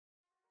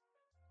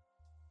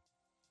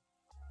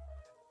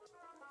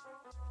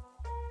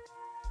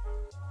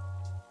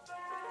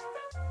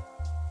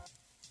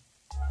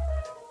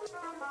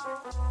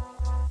Hey,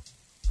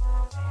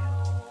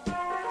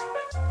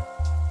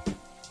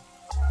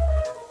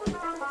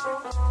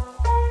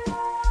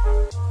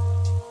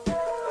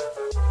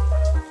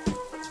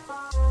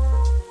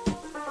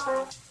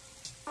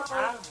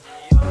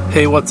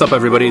 what's up,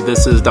 everybody?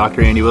 This is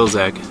Dr. Andy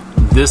Wilczek.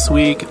 This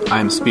week,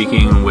 I'm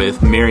speaking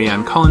with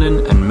Marianne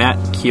Cullinan and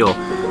Matt Keel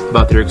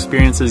about their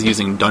experiences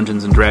using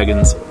Dungeons &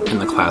 Dragons in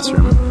the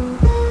classroom.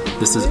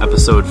 This is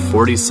episode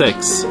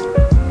 46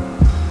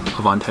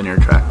 of On Tenure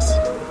Tracks.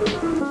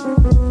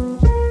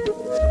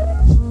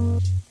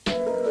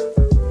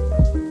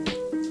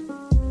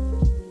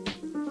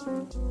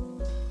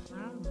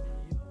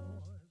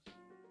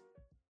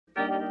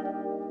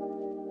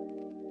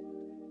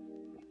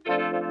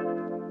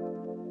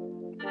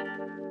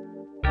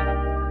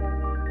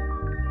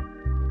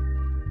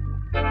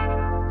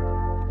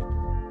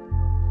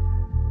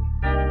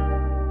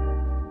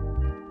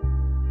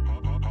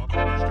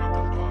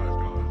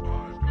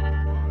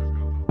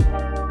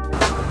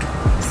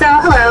 So,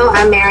 hello,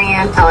 I'm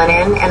Marianne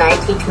Cullinan, and I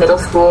teach middle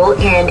school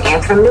in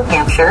Antrim, New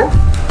Hampshire,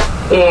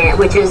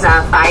 which is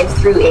 5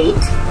 through 8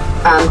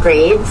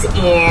 grades,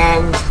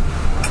 and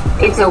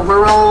it's a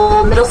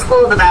rural middle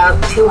school of about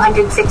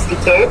 260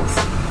 kids,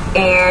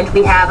 and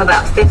we have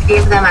about 50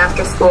 of them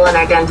after school in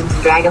our Dungeons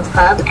 & Dragons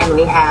Club, and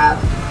we have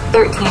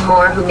 13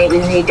 more who meet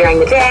with me during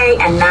the day,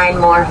 and 9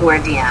 more who are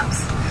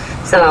DMs.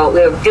 So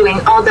we're doing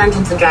all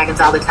Dungeons &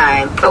 Dragons all the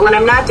time, but when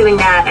I'm not doing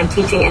that, I'm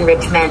teaching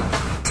enrichment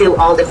to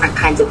all different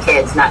kinds of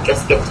kids, not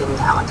just gifted and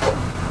talented.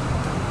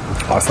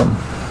 Awesome.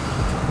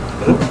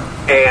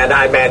 And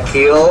I'm Matt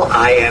Keel.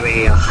 I am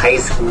a high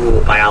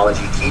school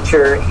biology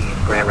teacher in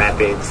Grand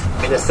Rapids,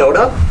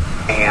 Minnesota.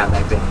 And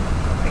I've been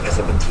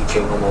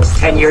teaching almost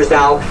 10 years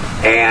now.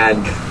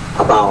 And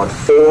about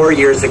 4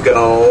 years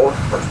ago,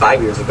 or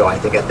 5 years ago, I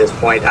think at this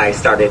point, I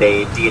started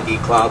a D&D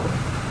club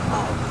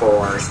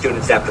for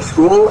students after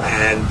school.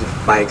 And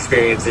my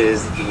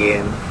experiences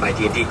in my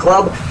D&D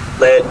club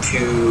led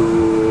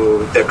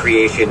to the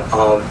creation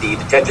of the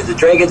Dungeons &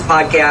 Dragons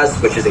podcast,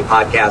 which is a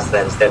podcast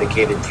that is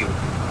dedicated to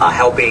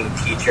helping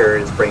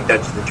teachers bring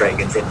Dungeons &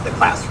 Dragons into the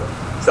classroom.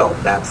 So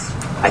that's,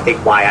 I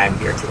think, why I'm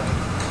here today.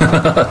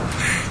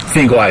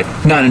 Think why?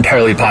 Not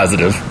entirely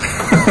positive.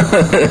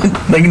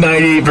 Like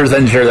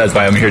 90% sure that's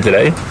why I'm here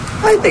today.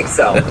 I think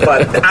so,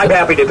 but I'm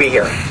happy to be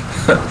here.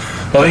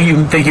 Well,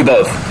 thank you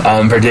both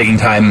for taking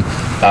time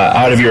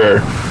out of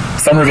your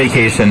summer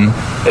vacation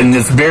in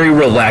this very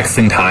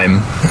relaxing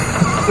time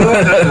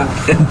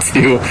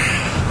to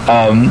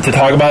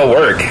talk about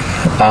work.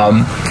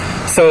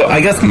 So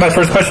I guess my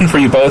first question for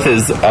you both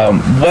is,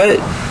 what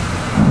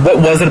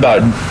was it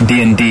about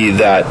D&D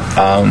that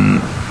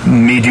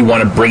made you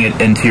want to bring it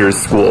into your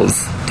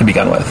schools to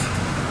begin with?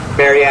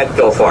 Marianne,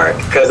 go for it,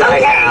 because I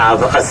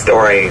have a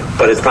story,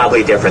 but it's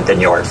probably different than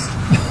yours.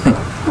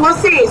 We'll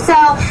see.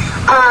 So,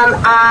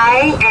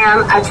 I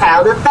am a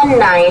child of the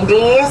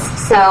 90s,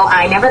 so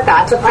I never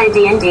got to play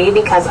D&D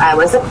because I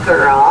was a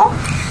girl,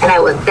 and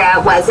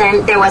there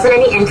wasn't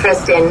any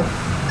interest in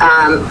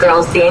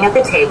girls being at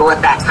the table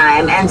at that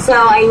time, and so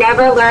I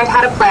never learned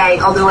how to play,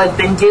 although I've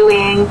been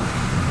doing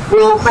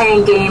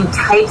role-playing game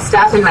type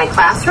stuff in my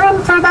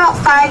classroom for about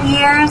 5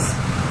 years.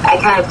 I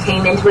kind of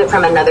came into it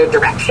from another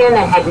direction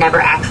and had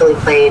never actually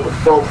played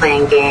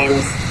role-playing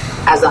games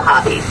as a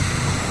hobby.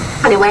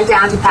 And I went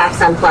down to PAX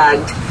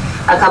Unplugged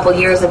a couple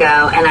years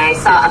ago, and I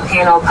saw a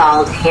panel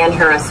called Hand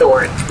Her a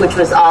Sword, which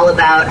was all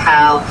about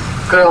how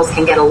girls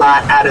can get a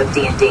lot out of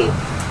D&D.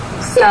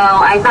 So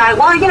I thought,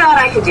 well, you know what,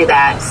 I could do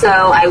that. So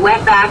I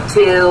went back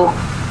to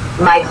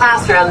my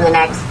classroom the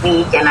next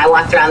week, and I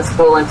walked around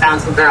school and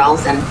found some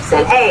girls and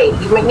said, hey,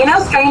 you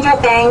know Stranger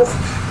Things,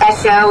 that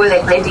show where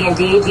they play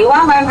D&D, do you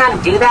want to learn how to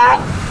do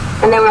that?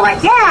 And they were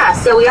like, yeah.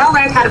 So we all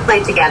learned how to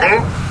play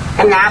together,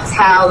 and that's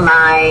how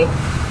my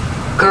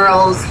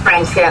girls'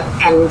 friendship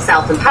and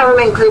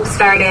self-empowerment group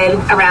started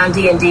around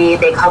D&D.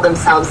 They call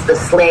themselves the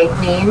Slay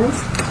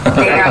Queens.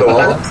 They are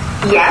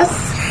yes,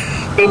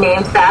 they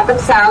named that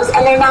themselves,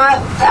 and they're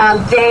not.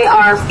 They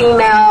are a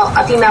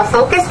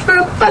female-focused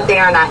group, but they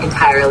are not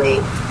entirely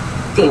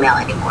female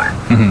anymore.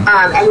 Mm-hmm.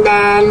 And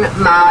then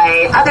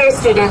my other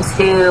students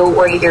who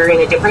were either in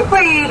a different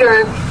grade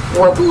or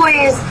were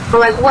boys were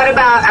like, "What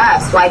about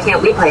us? Why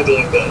can't we play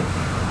D&D?"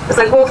 It's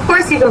like, well, of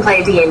course you can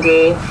play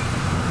D&D.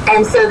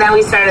 And so then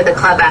we started the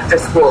club after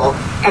school.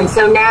 And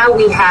so now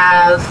we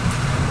have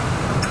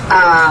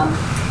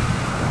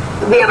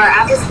our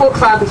after-school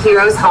club,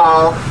 Heroes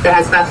Hall, that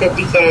has about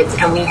 50 kids,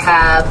 and we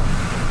have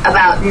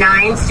about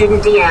 9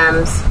 student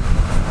DMs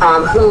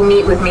who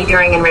meet with me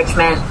during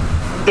enrichment.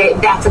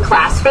 That's a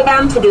class for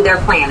them to do their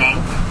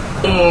planning.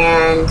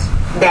 And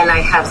then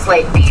I have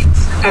Slay Queens.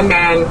 And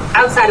then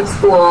outside of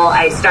school,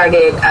 I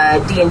started a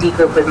D&D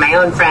group with my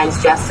own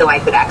friends just so I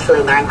could actually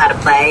learn how to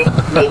play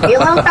maybe a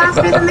little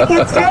faster than the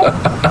kids did.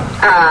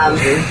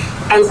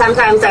 And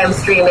sometimes I'm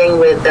streaming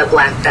with the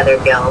Black Feather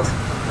Guild,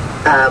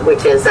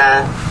 which is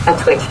a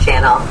Twitch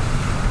channel,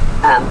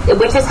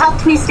 which has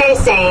helped me stay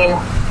sane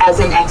as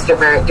an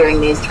extrovert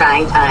during these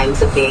trying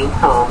times of being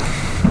home.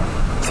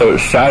 So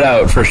shout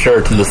out for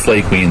sure to the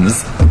Slay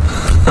Queens.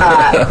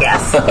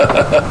 Yes.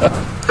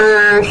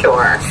 For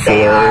sure.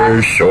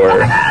 For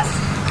sure.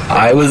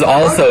 I was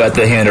also at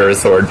the Hand or a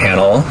Sword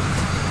panel,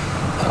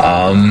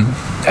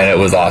 and it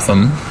was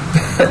awesome.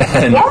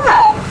 And,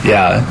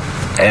 yeah.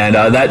 And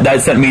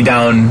that sent me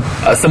down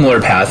a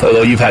similar path,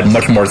 although you've had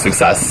much more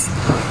success,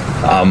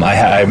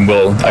 I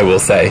will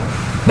say,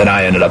 than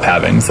I ended up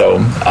having. So,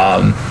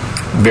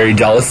 very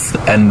jealous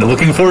and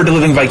looking forward to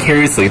living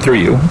vicariously through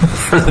you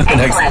for the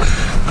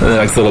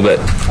next little bit.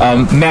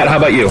 Matt, how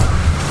about you?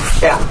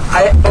 Yeah,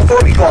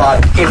 before we go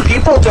on, if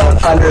people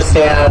don't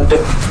understand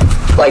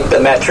like the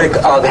metric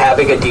of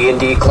having a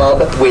D&D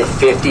club with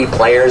 50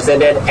 players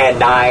in it and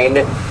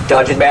 9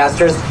 dungeon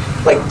masters,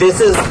 like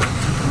this is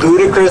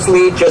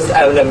ludicrously just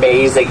an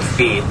amazing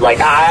feat. Like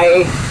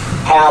I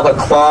have a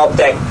club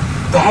that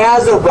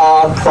has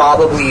around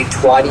probably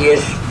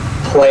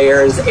 20-ish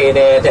players in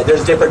it, and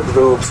there's different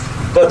groups,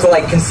 but to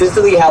like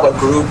consistently have a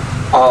group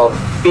of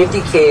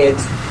 50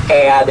 kids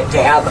and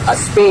to have a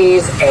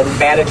space and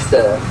manage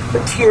the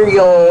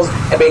materials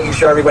and making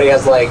sure everybody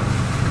has like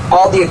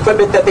all the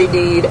equipment that they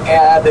need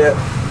and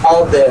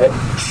all the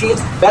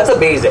sheets, that's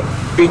amazing.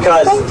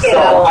 Because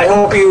so I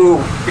hope you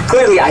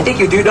clearly, I think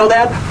you do know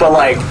that, but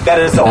like that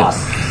is so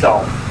awesome. So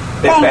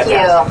it's fantastic.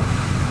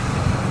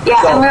 You.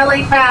 Yeah, so, I'm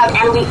really proud,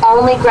 and we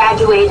only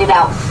graduated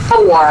out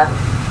 4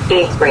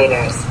 8th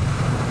graders.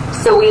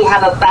 So we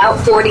have about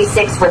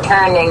 46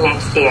 returning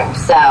next year.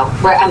 So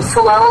I'm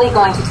slowly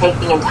going to take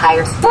the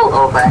entire school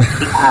over to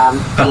become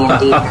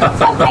D&D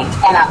nerds. I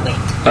cannot wait.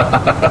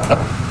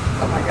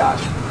 Oh my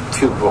gosh,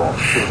 too cool.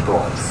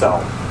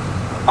 So,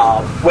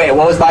 wait,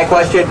 what was my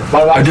question?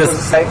 What was I supposed to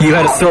say? You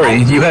had a story.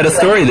 You had a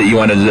story that you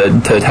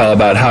wanted to tell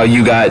about how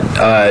you got,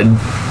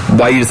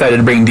 why you decided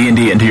to bring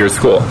D&D into your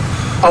school.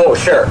 Oh,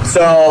 sure.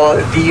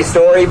 So the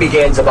story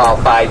begins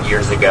about 5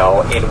 years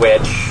ago, in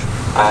which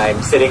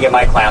I'm sitting in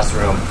my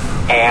classroom,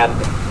 and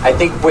I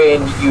think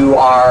when you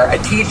are a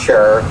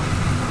teacher,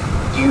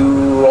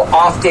 you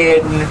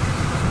often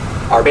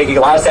are making a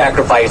lot of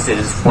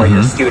sacrifices for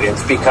your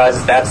students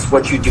because that's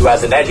what you do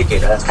as an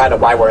educator. That's kind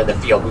of why we're in the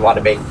field. We want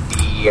to make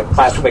the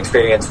classroom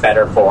experience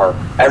better for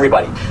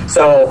everybody.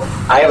 So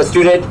I have a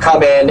student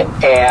come in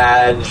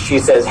and she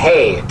says,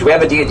 "Hey, do we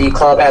have a D&D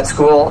club at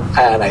school?"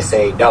 And I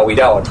say, "No, we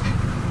don't."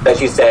 Then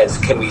she says,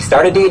 "Can we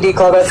start a D&D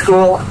club at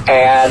school?"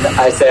 And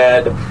I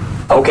said,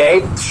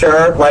 "Okay,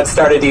 sure, let's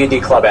start a D&D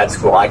club at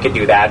school. I can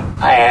do that."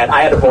 And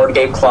I had a board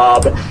game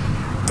club.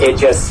 It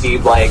just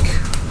seemed like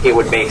it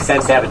would make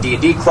sense to have a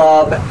D&D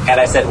club. And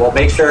I said, "Well,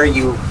 make sure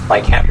you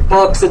like have your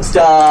books and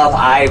stuff.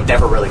 I've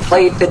never really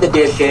played 5th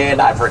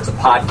edition. I've heard some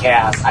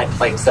podcasts. I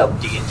played some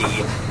D&D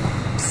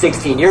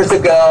 16 years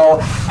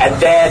ago." And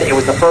then it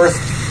was the first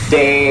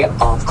day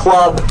of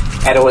club,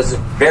 and it was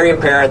very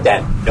apparent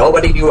that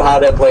nobody knew how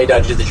to play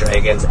Dungeons &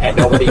 Dragons, and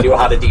nobody knew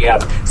how to DM.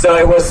 So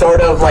it was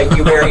sort of like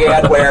you,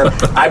 Marianne, where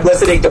I'm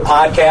listening to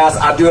podcasts,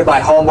 I'm doing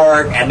my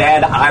homework, and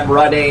then I'm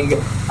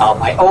running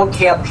my own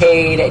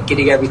campaign and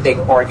getting everything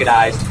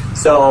organized.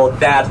 So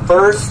that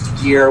first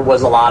year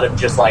was a lot of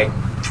just like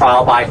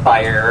trial by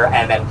fire,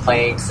 and then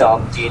playing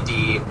some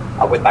D&D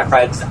with my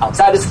friends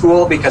outside of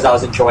school because I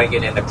was enjoying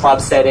it in the club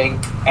setting.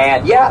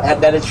 And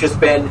then it's just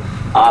been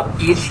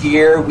each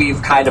year we've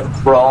kind of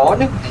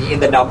grown in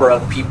the number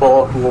of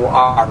people who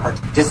are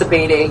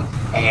participating,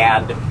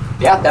 and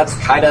that's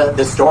kind of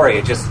the story.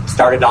 It just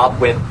started off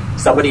with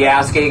somebody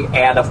asking,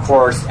 and of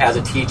course as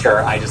a teacher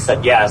I just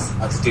said, yes,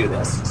 let's do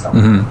this. So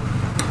and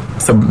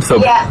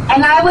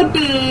I would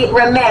be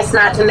remiss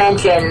not to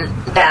mention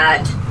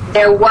that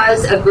there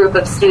was a group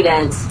of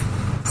students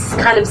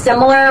kind of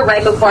similar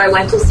right before I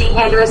went to see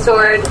Hand or a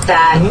Sword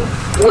that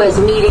was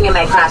meeting in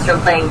my classroom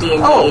playing D&D.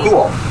 Oh,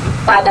 cool.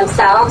 By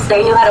themselves.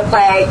 They knew how to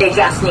play, they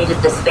just needed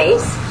the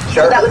space.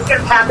 Sure. So that was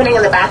sort of happening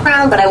in the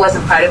background, but I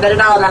wasn't part of it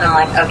at all, and then I'm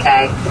like,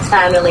 okay, it's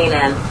time to lean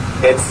in.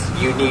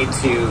 You need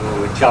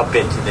to jump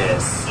into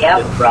this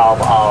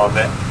realm of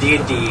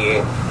D&D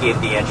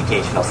in the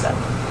educational setting.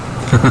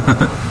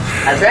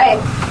 That's right.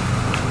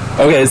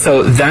 Okay,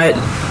 so that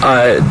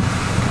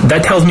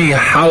tells me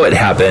how it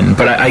happened,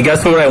 but I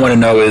guess what I want to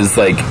know is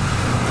like,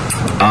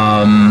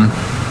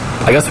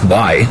 I guess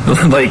why?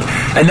 Like,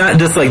 and not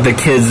just like the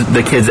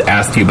kids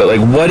asked you, but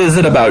like, what is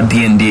it about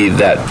D&D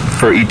that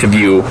for each of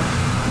you,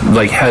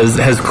 like,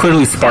 has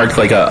clearly sparked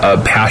like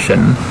a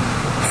passion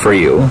for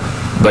you?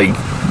 Like,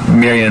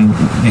 Marianne,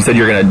 you said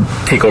you're going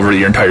to take over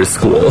your entire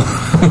school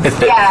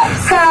with it. Yeah.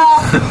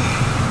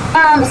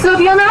 So if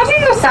you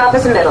imagine yourself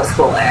as a middle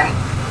schooler,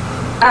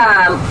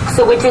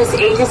 which is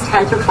ages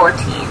 10 through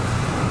 14,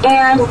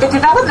 and the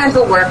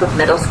developmental work of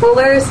middle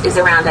schoolers is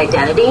around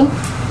identity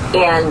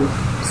and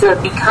sort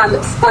of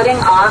splitting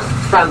off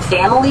from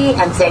family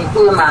and saying,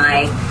 who am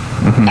I?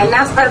 And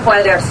that's part of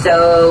why they're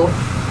so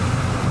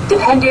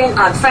dependent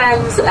on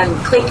friends and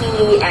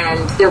cliquey,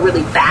 and they're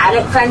really bad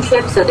at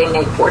friendship, so they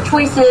make poor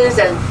choices,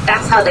 and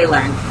that's how they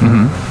learn.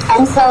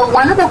 And so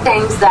one of the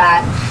things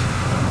that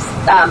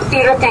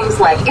theater things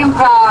like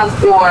improv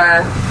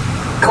or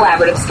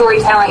collaborative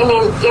storytelling, I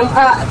mean,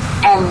 improv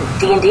and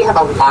D&D have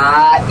a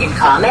lot in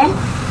common,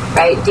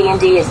 right?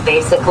 D&D is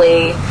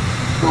basically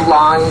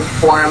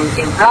long-form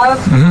improv.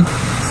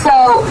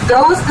 So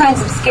those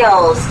kinds of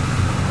skills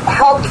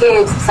help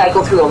kids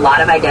cycle through a lot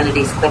of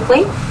identities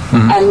quickly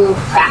and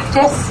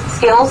practice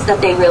skills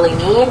that they really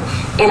need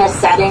in a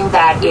setting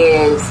that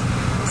is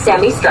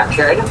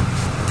semi-structured,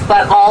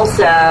 but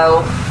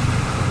also,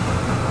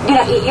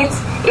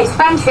 it's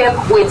friendship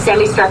with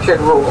semi-structured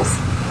rules.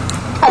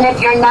 And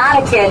if you're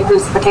not a kid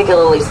who's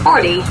particularly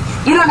sporty,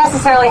 you don't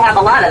necessarily have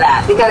a lot of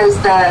that, because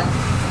the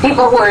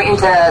people who are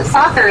into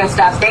soccer and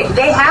stuff,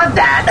 they have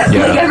that.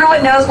 Yeah. Everyone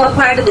knows what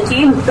part of the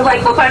team,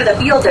 like what part of the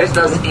field they're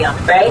supposed to be on,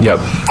 right?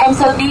 Yep. And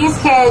so these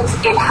kids,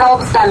 it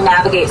helps them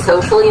navigate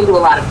socially and do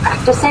a lot of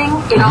practicing.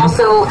 It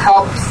also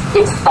helps,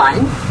 it's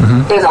fun.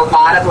 There's a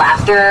lot of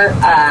laughter.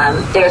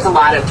 There's a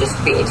lot of just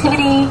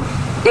creativity.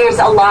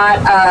 There's a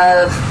lot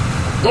of,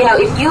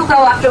 if you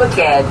go up to a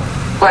kid,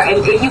 or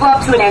if you go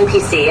up to an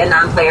NPC, a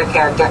non-player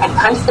character, and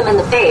punch them in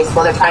the face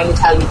while they're trying to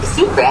tell you the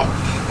secret,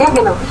 they're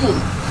going to leave.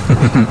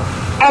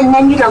 And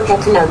then you don't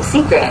get to know the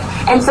secret.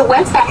 And so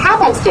once that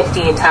happens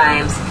 15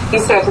 times,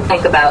 you start to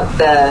think about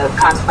the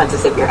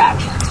consequences of your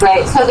actions,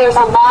 right? So there's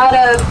a lot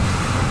of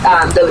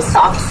those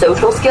soft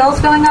social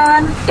skills going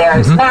on.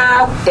 There's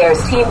math,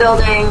 there's team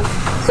building.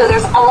 So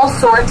there's all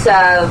sorts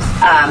of,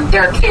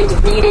 there are kids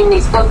reading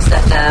these books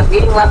that the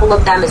reading level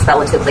of them is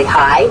relatively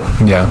high.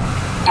 Yeah.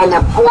 And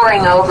they're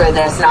poring over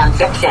this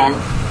nonfiction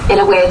in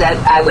a way that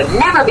I would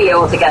never be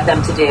able to get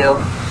them to do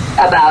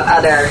about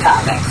other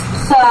topics.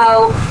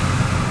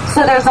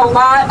 So there's a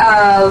lot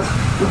of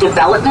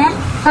development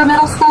for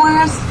middle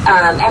schoolers,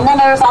 and then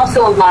there's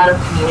also a lot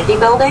of community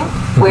building,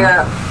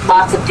 where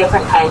lots of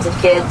different kinds of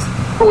kids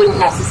who wouldn't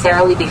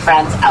necessarily be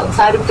friends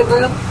outside of the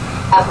group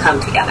have come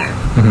together.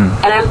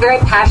 And I'm very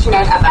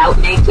passionate about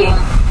making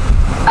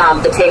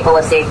the table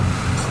a safe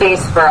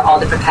space for all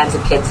different kinds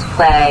of kids to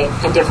play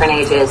in different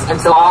ages.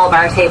 And so all of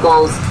our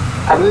tables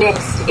are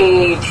mixed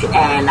age,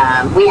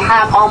 and we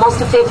have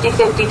almost a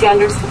 50-50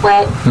 gender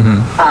split.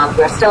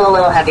 We're still a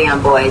little heavy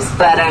on boys,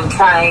 but I'm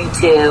trying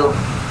to,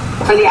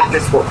 for the after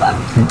school club,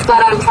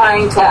 but I'm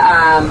trying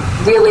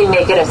to really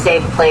make it a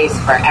safe place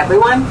for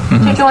everyone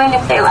to join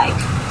if they like.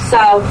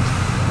 So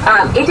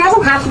it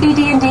doesn't have to be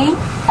D&D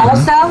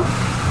also.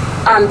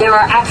 There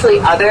are actually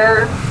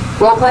other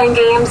role-playing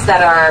games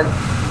that are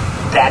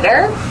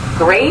better,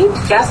 great,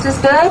 just as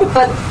good,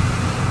 but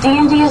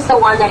D&D is the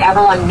one that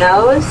everyone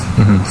knows,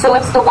 so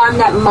it's the one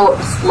that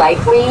most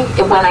likely,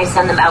 when I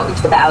send them out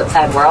into the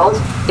outside world,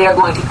 they're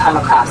going to come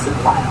across in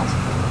the wild.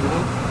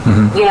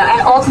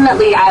 And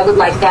ultimately, I would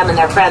like them and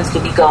their friends to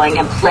be going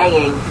and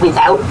playing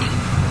without me.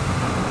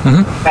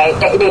 Right?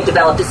 They've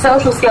developed the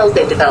social skills,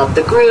 they've developed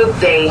the group,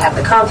 they have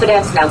the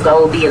confidence, now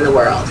go be in the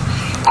world.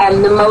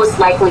 And the most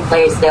likely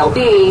place they'll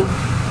be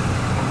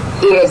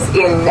is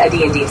in a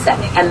D&D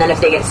setting. And then if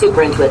they get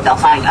super into it, they'll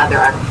find other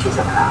RPGs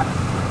of their own.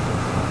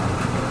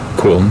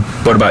 Cool.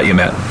 What about you,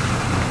 Matt?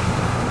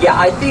 Yeah,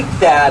 I think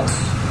that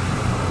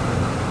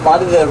a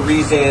lot of the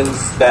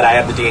reasons that I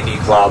have the D&D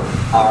club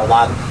are a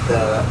lot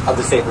of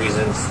the same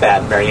reasons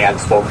that Marianne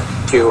spoke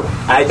to.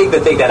 And I think the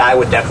thing that I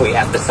would definitely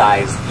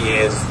emphasize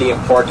is the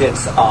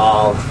importance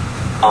of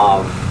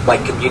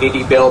like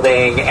community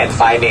building and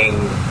finding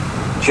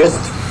just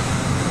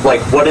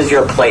like what is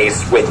your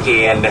place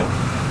within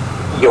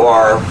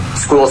your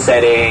school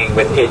setting,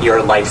 within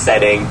your life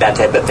setting, that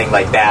type of thing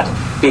like that.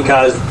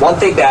 Because one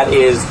thing that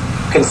is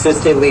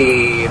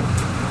consistently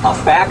a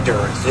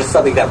factor, it's just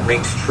something that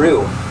rings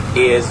true,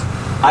 is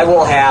I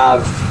will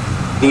have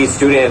these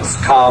students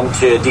come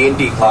to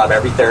D&D Club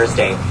every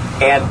Thursday,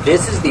 and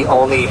this is the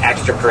only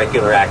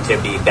extracurricular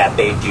activity that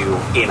they do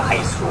in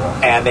high school.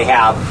 And they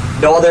have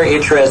no other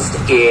interest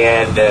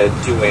in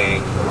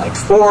doing like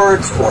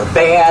sports or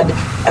band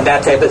and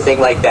that type of thing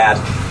like that.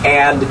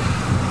 And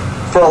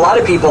for a lot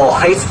of people,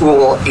 high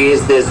school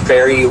is this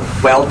very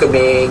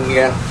welcoming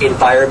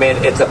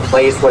environment. It's a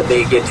place where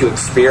they get to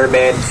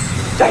experiment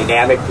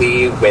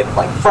dynamically with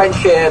like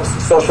friendships,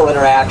 social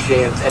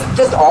interactions, and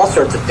just all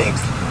sorts of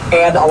things.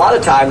 And a lot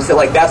of times,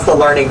 like that's the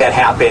learning that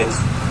happens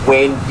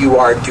when you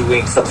are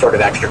doing some sort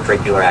of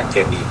extracurricular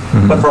activity.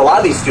 But for a lot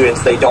of these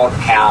students, they don't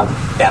have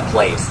that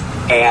place.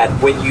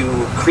 And when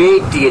you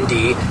create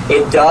D&D,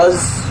 it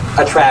does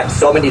attract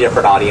so many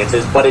different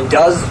audiences, but it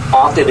does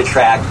often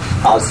attract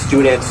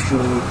students who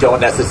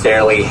don't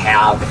necessarily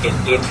have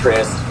an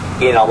interest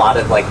in a lot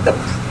of like the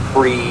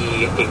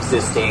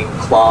pre-existing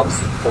clubs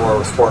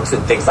or sports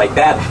and things like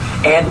that.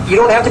 And you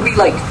don't have to be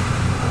like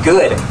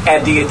good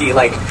at D&D.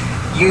 Like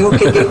you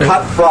can get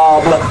cut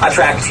from a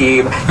track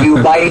team. You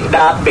might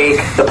not make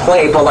the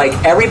play, but like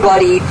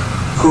everybody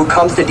who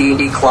comes to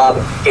D&D Club,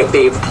 if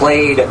they've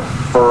played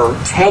for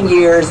 10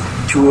 years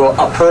to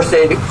a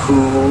person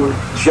who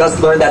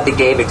just learned that the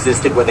game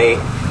existed when they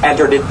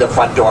entered into the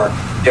front door,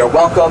 they're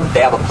welcome, they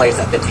have a place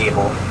at the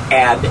table,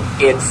 and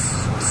it's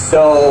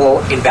so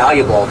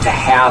invaluable to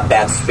have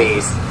that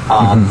space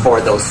for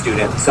those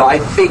students. So I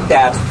think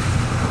that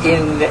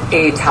in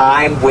a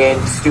time when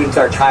students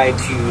are trying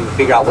to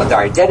figure out what their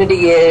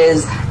identity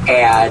is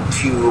and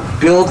to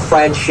build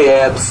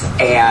friendships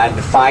and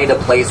find a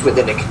place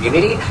within the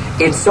community,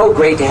 it's so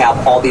great to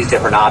have all these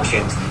different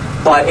options.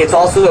 But it's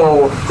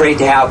also great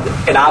to have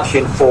an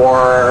option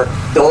for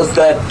those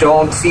that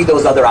don't see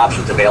those other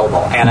options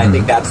available. And I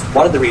think that's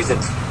one of the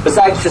reasons,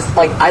 besides just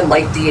like, I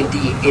like D&D,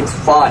 it's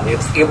fun,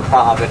 it's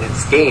improv and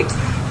it's games,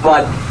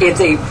 but it's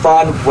a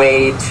fun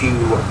way to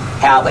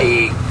have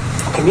a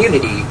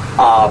community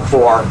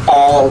for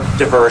all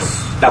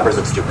diverse numbers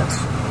of students.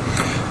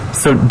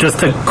 So just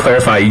to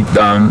clarify,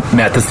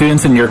 Matt, the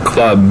students in your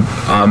club,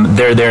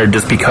 they're there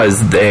just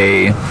because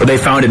they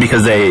found it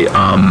because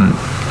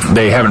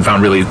they haven't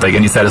found really like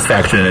any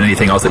satisfaction in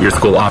anything else that your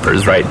school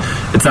offers, right?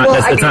 It's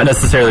not it's not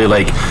necessarily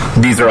like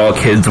these are all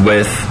kids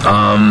with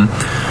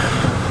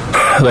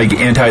like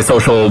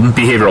antisocial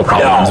behavioral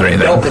problems or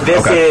anything. No,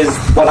 this is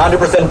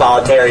 100%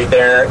 voluntary.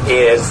 There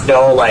is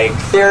no like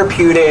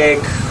therapeutic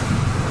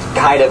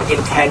kind of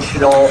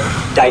intentional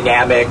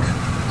dynamic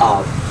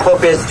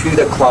purpose to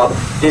the club.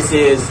 This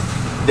is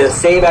the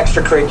same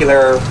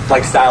extracurricular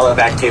like style of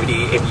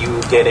activity if you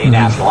did a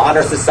National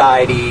Honor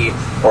Society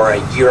or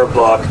a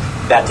yearbook,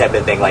 that type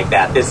of thing like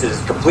that. This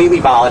is completely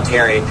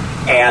voluntary,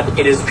 and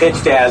it is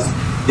pitched as,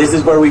 this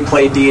is where we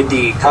play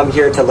D&D. Come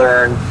here to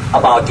learn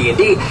about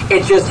D&D.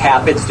 It just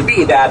happens to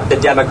be that the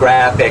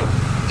demographic,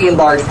 in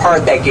large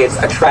part, that gets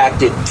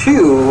attracted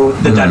to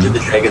the Dungeons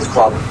 & Dragons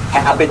Club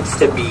happens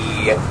to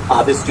be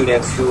the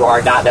students who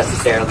are not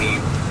necessarily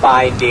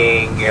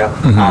finding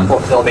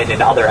fulfillment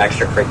in other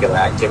extracurricular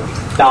activities.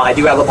 Now, I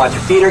do have a bunch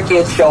of theater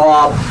kids show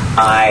up.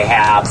 I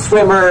have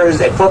swimmers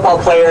and football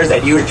players,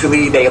 and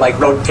usually they like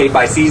rotate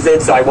by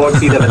season, so I won't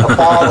see them in the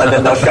fall, and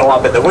then they'll show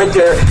up in the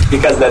winter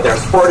because then their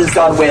sport is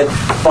done with.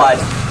 But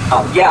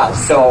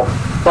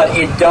but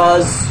it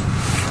does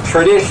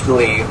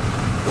traditionally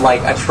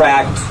like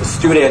attract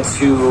students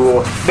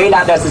who may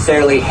not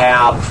necessarily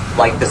have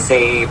like the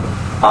same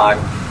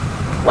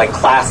like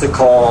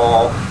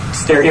classical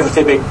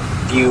stereotypic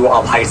view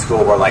of high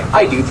school where like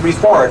I do 3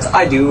 sports,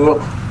 I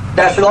do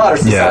National Honor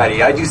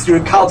Society, I do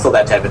student council,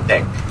 that type of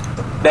thing.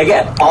 And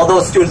again, all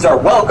those students are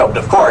welcomed,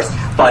 of course,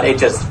 but it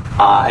just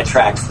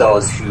attracts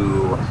those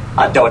who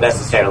don't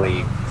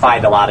necessarily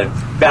find a lot of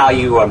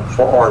value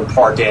or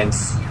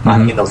importance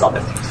in those other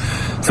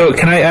things. So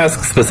can I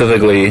ask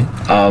specifically,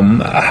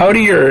 how do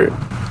your,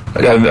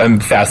 I'm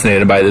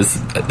fascinated by this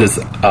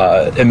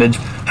image,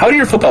 how do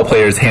your football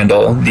players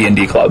handle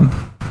D&D Club?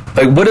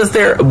 Like, what is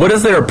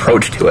their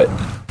approach to it?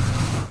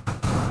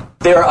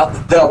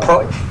 The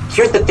approach.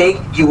 Here's the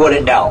thing: you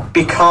wouldn't know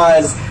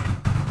because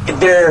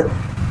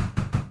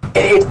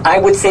I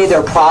would say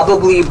they're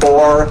probably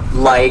more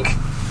like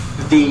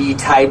the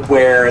type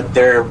where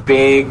they're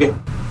big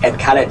and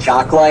kind of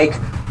jock-like,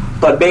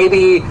 but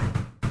maybe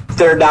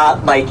they're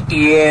not like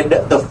in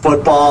the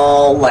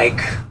football like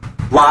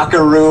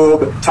locker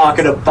room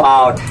talking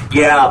about,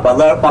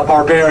 my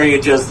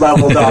barbarian just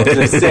leveled up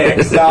to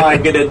 6. Now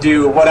I'm going to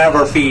do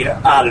whatever feat.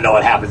 I don't know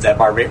what happens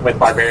with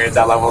barbarians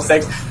at level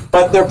 6,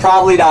 but they're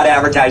probably not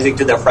advertising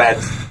to their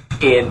friends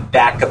in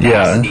that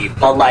capacity. Yeah.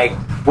 But like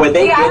when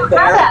they get there,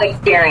 I have that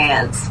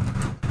experience.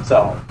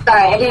 So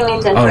sorry, I didn't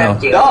mean to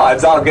interrupt you. No,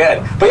 it's all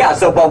good. But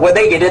but when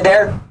they get in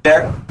there,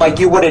 they're like,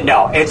 you wouldn't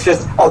know. It's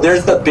just,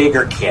 there's the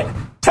bigger kid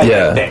type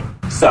of thing.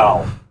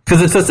 So.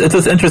 Because it's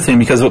just interesting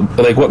because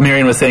like what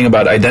Marion was saying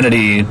about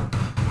identity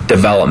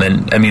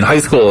development, I mean, high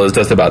school is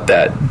just about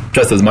that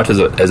just as much as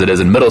it is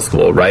in middle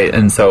school, right?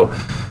 And so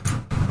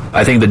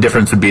I think the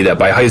difference would be that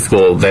by high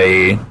school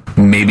they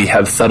maybe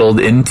have settled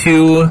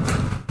into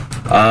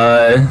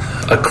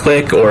a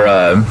clique or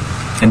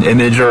an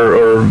image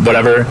or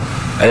whatever.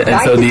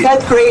 And so the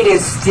 10th grade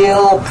is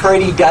still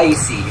pretty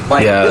dicey.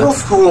 Like middle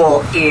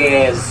school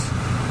is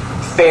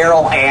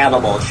feral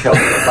animal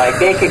children. Like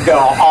they could go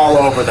all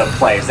over the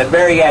place. And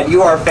Marianne,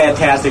 you are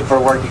fantastic for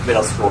working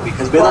middle school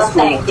because middle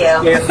school. Thank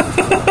you.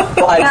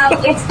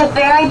 It's the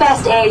very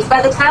best age.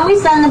 By the time we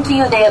send them to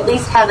you, they at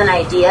least have an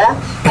idea.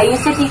 I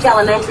used to teach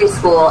elementary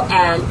school,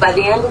 and by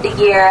the end of the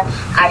year,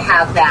 I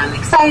have them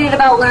excited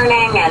about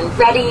learning and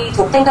ready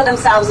to think of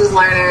themselves as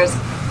learners.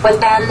 But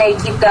then they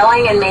keep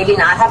going and maybe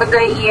not have a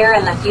great year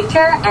in the future,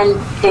 and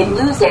they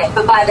lose it.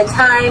 But by the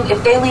time,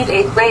 if they leave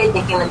 8th grade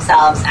thinking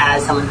themselves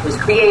as someone who's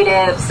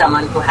creative,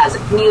 someone who has a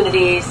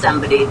community,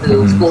 somebody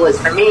who school is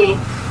for me,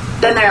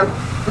 then they're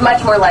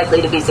much more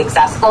likely to be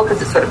successful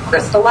because it sort of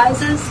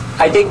crystallizes.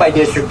 I think my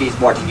district needs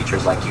more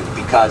teachers like you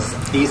because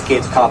these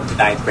kids come to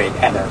 9th grade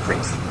and they're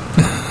crazy.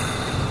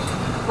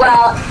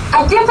 Well,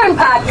 a different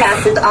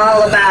podcast is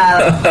all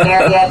about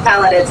Marianne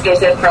Paladin's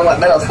vision for what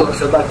middle school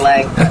should look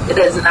like. It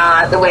is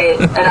not the way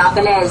it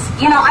often is.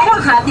 You know, I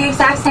don't have the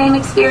exact same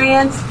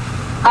experience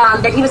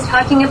that he was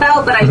talking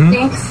about, but I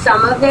think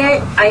some of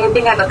it, I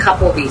think I have a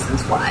couple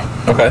reasons why.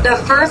 Okay. The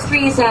first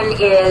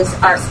reason is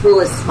our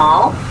school is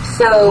small,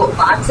 so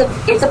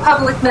it's a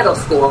public middle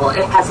school.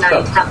 It has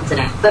 9 towns in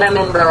it, but I'm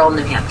in rural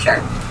New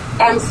Hampshire.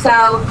 And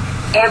so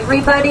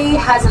everybody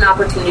has an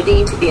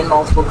opportunity to be in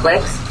multiple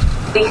cliques.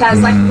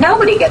 Because, like,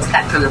 nobody gets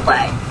cut from the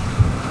play.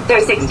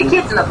 There's 60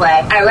 kids in the play.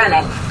 I run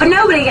it. But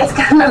nobody gets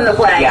cut from the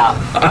play. Yeah.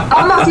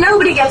 Almost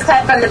nobody gets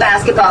cut from the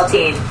basketball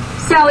team.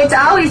 So it's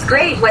always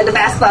great when the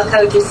basketball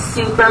coach is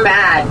super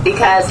mad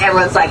because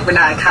everyone's like, we're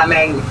not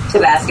coming to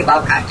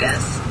basketball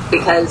practice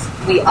because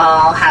we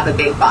all have a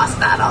big boss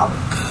battle.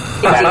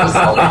 On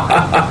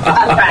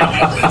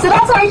Friday. So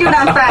that's why I do it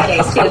on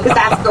Fridays, too, because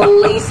that's the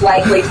least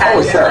likely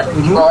time that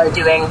people are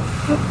doing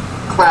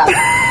clubs.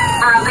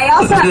 I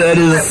also have that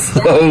is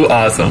so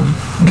awesome.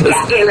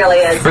 Yeah, it really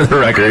is. For the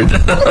record.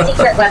 A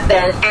secret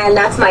weapon, and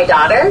that's my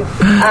daughter,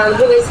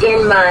 who is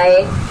in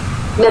my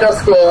middle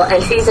school,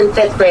 and she's in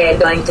 5th grade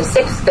going to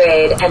 6th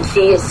grade, and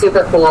she is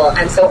super cool.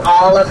 And so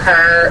all of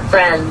her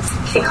friends,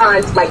 she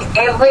conned like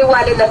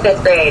everyone in the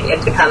 5th grade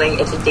into coming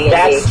into D&D.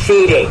 That's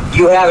cheating.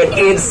 You have an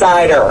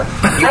insider.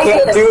 You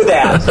can't do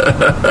that.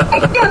 I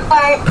do,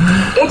 but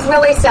it's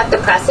really set the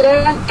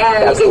precedent,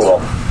 and That's it's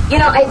cool. You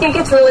know, I think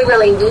it's really,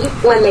 really neat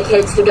when the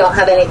kids who don't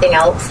have anything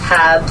else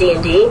have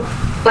D&D,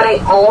 but I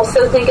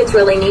also think it's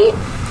really neat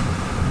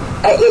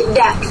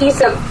that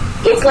piece of,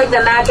 it's like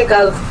the magic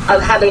of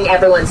having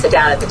everyone sit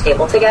down at the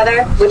table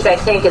together, which I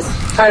think is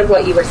part of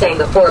what you were saying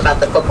before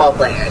about the football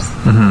players,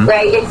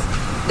 right?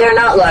 They're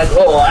not like,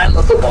 oh, I'm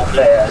a football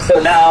player, so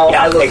now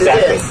I will do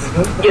this,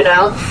 you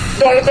know?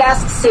 They're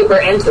just super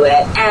into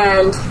it,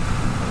 and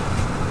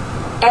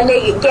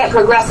they get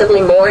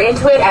progressively more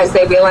into it as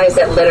they realize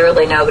that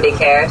literally nobody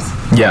cares.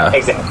 Yeah.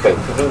 Exactly.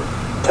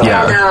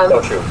 Yeah.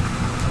 So true.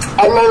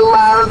 And they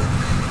love,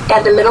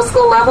 at the middle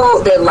school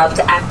level, they love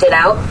to act it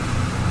out.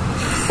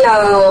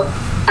 So,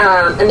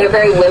 and they're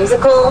very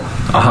whimsical.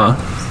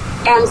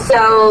 And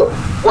so,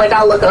 like,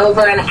 I'll look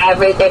over and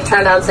they've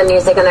turned on some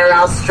music and they're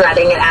all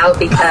strutting it out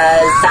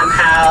because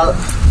somehow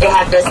they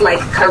have this, like,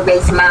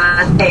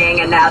 charisma thing,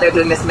 and now they're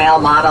doing this male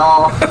model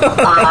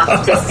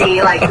off to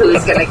see, like,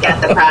 who's going to get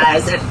the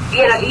prize. And,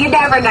 you know, you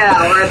never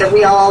know. Or the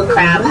Real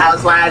Crab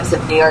Housewives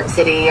of New York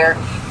City. Or,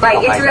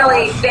 like, it's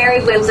really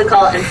very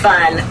whimsical and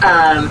fun.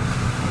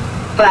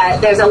 But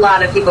there's a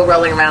lot of people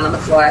rolling around on the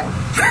floor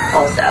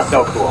also.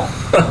 So cool.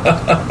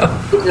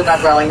 We do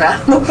love rolling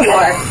around on the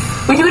floor.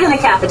 We do it in the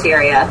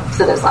cafeteria,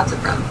 so there's lots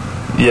of room.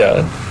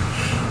 Yeah.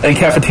 And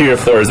cafeteria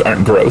floors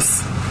aren't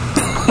gross.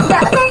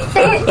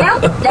 Yeah,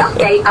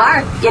 they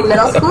are. In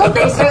middle school,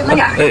 they certainly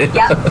are.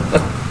 Yep.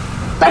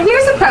 But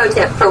here's a pro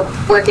tip for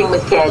working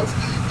with kids.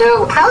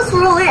 The house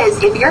rule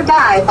is if your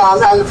die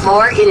falls on the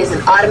floor, it is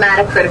an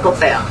automatic critical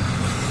fail.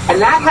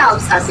 And that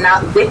helps us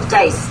not whip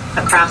dice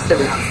across the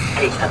room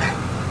at each other.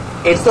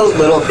 It's those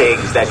little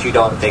things that you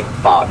don't think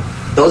about.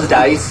 Those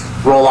dice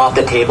roll off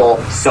the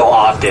table so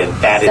often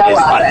that it is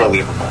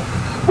unbelievable.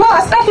 Well,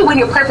 especially when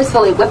you're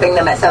purposefully whipping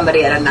them at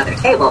somebody at another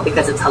table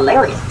because it's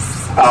hilarious.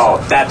 Oh,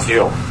 that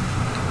too.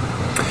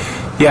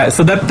 Yeah,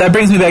 so that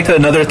brings me back to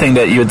another thing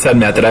that you had said,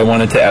 Matt, that I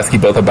wanted to ask you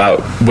both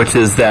about, which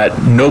is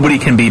that nobody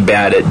can be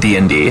bad at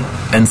D&D.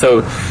 And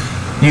so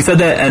you said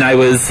that, and I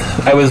was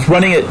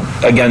running it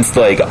against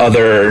like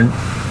other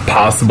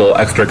possible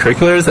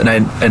extracurriculars,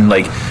 and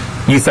like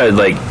you said,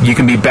 like you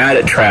can be bad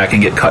at track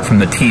and get cut from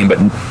the team, but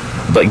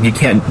like you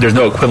can't. There's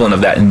no equivalent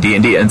of that in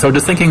D&D. And so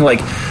just thinking, like,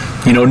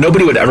 you know,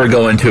 nobody would ever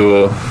go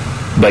into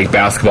like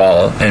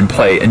basketball and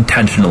play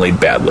intentionally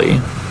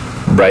badly,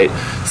 right?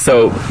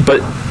 So,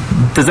 but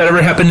does that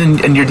ever happen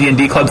in your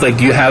D&D clubs? Like,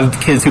 do you have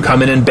kids who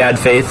come in bad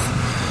faith?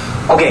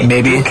 Okay,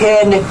 maybe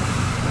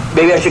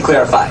I should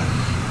clarify.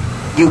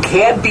 You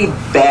can be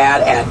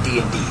bad at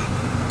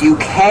D&D. You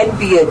can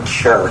be a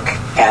jerk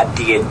at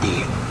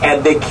D&D.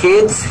 And the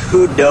kids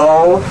who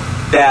know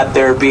that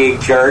they're being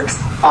jerks,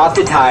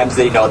 oftentimes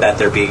they know that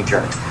they're being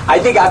jerks. I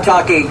think I'm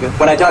talking,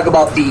 when I talk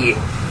about the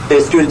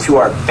students who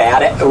are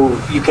bad at, who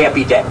you can't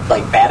be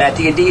bad at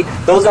D&D,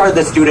 those are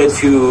the students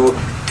who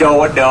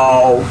don't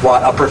know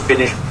what a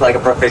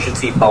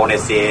proficiency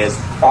bonus is,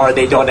 or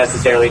they don't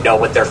necessarily know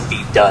what their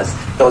feat does,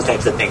 those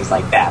types of things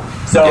like that.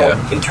 So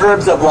in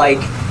terms of like,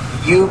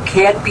 you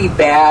can't be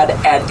bad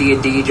at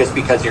D&D just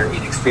because you're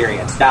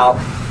inexperienced. Now,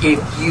 if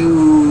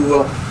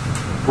you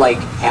like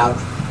have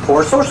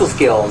poor social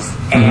skills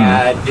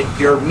and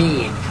you're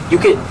mean, you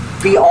could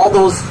be all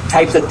those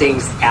types of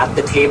things at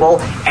the table,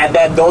 and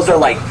then those are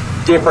like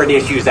different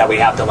issues that we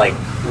have to like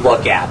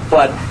look at.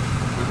 But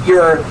you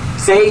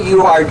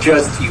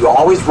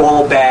always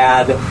roll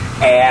bad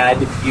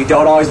and you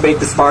don't always make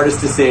the smartest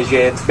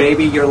decisions.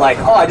 Maybe you're like,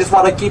 oh, I just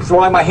want to keep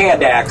throwing my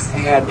hand axe,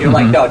 and you're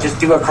like, no, just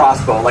do a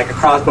crossbow. Like a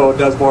crossbow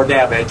does more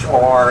damage,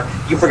 or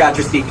you forgot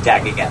your sneak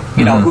attack again.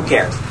 You know, who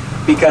cares?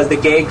 Because the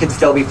game can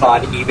still be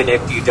fun even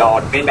if you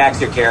don't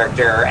min-max your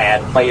character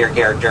and play your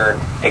character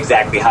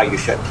exactly how you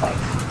should play.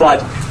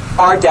 But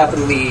are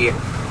definitely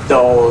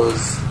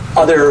those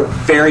other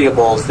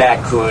variables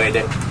that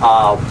could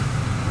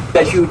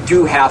that you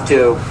do have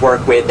to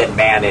work with and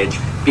manage,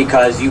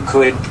 because you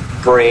could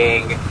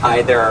bring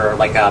either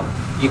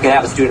you can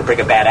have a student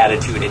bring a bad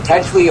attitude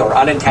intentionally or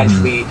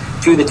unintentionally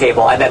to the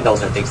table, and then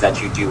those are things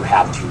that you do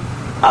have to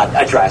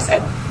address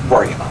and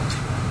worry about.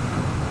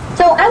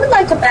 So I would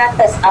like to back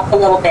this up a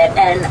little bit,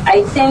 and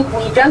I think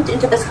we jumped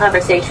into this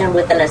conversation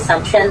with an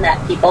assumption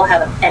that people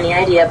have any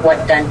idea of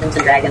what Dungeons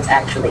 & Dragons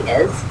actually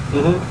is.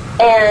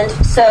 Mm-hmm. And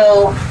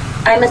so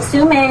I'm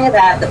assuming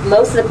that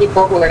most of the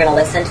people who are going to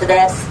listen to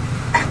this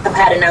have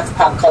had enough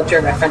pop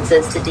culture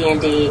references to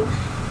D&D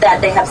that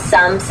they have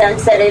some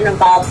sense that it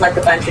involves like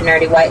a bunch of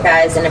nerdy white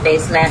guys in a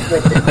basement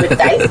with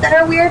dice that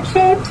are weird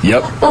shaped.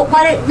 Yep. But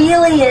what it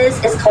really is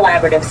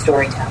collaborative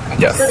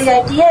storytelling. Yes. So the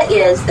idea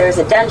is there's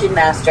a dungeon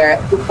master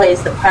who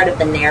plays the part of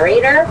the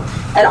narrator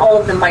and all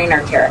of the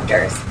minor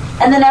characters.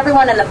 And then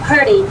everyone in the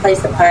party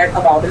plays the part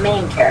of all the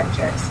main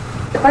characters,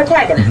 the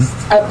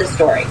protagonists of the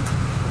story.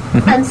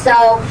 And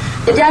so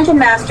the dungeon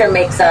master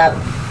makes up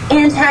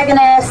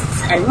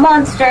antagonists and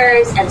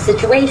monsters and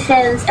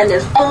situations, and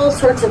there's all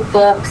sorts of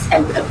books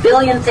and a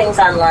billion things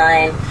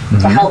online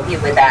to help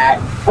you with that,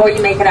 or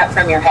you make it up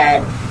from your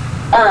head.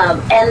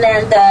 And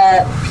then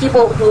the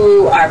people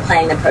who are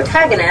playing the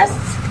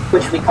protagonists,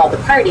 which we call the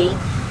party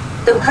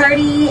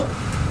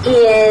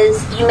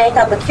is you make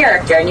up a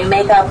character, and you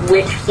make up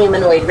which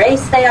humanoid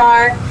race they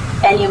are,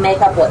 and you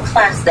make up what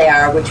class they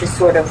are, which is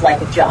sort of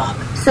like a job.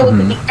 So it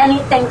could be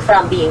anything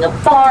from being a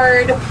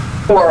bard,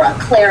 or a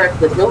cleric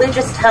with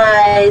religious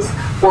ties,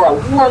 or a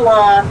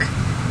warlock,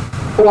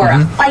 or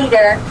a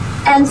fighter.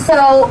 And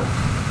so,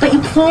 but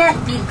you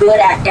can't be good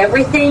at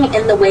everything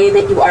in the way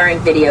that you are in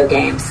video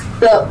games.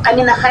 So, I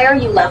mean, the higher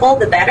you level,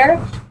 the better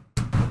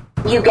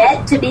you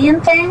get to be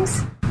in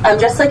things,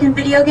 just like in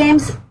video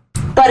games.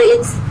 But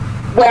it's,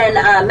 when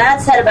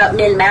Matt said about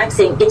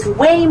min-maxing, it's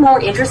way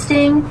more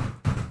interesting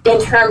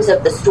in terms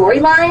of the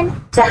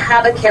storyline to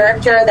have a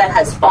character that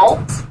has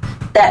faults,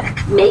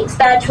 that makes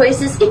bad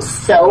choices. It's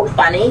so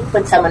funny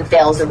when someone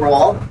fails a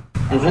roll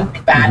and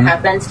something bad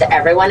happens to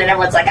everyone, and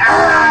everyone's like,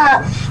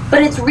 ah!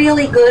 But it's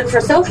really good for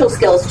social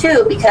skills,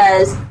 too,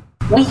 because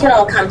we can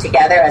all come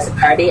together as a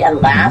party and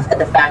laugh at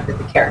the fact that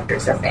the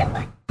characters are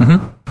failing.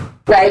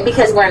 Right?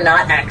 Because we're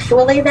not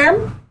actually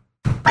them.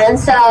 And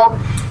so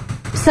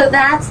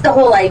that's the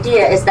whole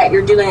idea, is that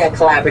you're doing a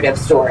collaborative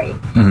story.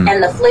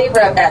 And the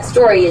flavor of that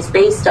story is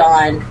based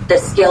on the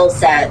skill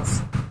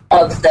sets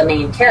of the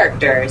main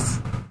characters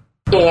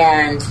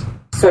and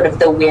sort of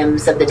the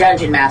whims of the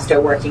dungeon master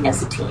working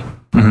as a team.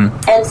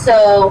 And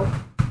so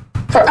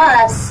for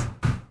us,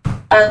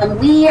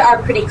 we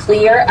are pretty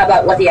clear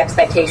about what the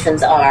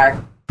expectations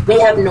are. We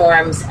have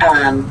norms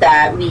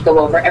that we go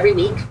over every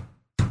week,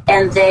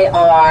 and they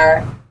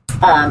are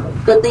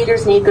good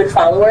leaders need good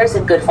followers,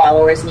 and good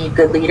followers need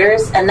good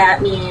leaders. And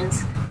that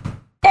means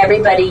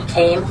everybody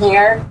came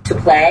here to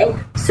play,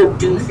 so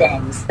do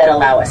things that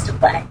allow us to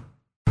play.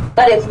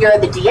 But if you're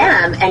the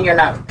DM and you're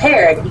not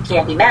prepared, you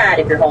can't be mad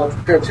if your whole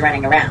group's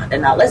running around and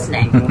not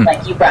listening.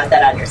 Like, you brought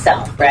that on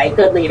yourself, right?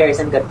 Good leaders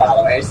and good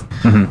followers.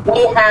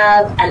 We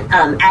have,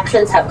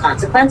 actions have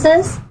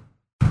consequences,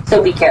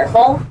 so be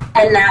careful.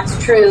 And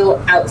that's true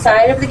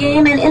outside of the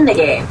game and in the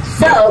game.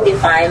 So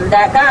if I'm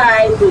that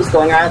guy who's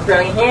going around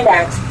throwing a hand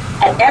axe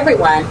at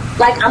everyone,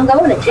 like, I'm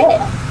going to jail.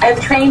 I've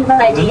trained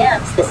my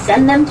DMs to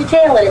send them to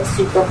jail, and it's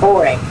super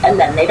boring. And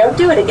then they don't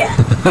do it again.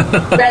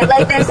 Right?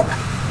 Like, there's...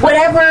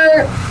 whatever,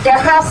 there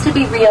has to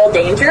be real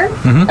danger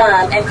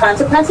and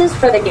consequences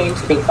for the game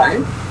to be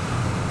fun.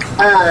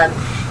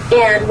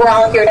 And we're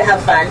all here to have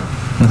fun.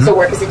 So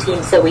work as a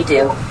team, so we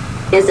do,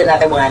 is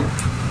another one.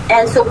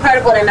 And so part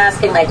of what I'm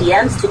asking my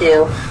DMs to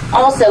do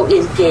also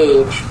is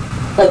gauge,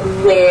 like,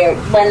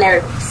 when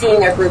they're seeing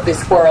their group is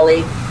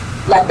squirrely,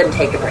 let them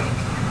take a break.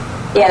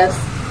 If,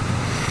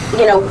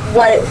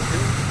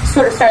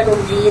 sort of start to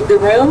read the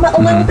room a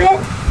little bit,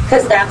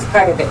 because that's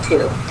part of it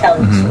too,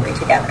 telling the story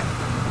together.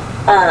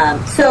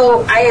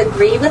 So I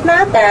agree with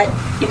Matt that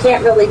you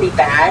can't really be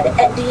bad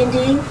at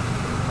D&D,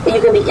 but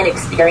you can be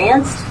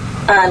inexperienced.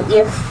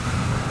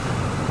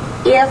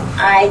 If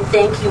I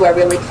think you are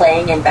really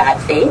playing in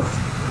bad faith,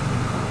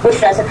 which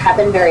doesn't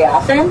happen very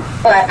often,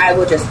 but I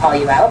will just call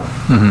you out.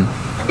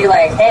 Be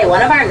like, hey,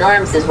 one of our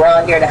norms is we're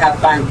all here to have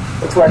fun.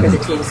 Let's work as a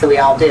team, so we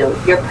all do.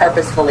 You're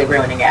purposefully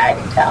ruining it, I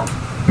can tell.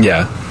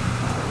 Yeah.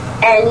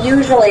 And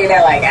usually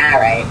they're like, all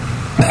right,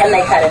 and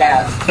they cut it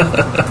out.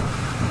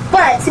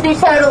 But to be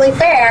totally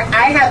fair,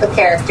 I have a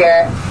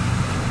character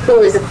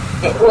who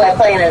I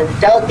play in an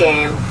adult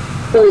game,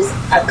 who is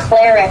a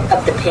cleric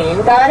of the pain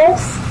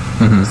goddess.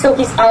 So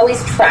he's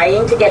always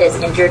trying to get as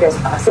injured as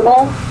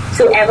possible.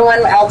 So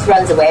everyone else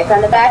runs away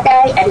from the bad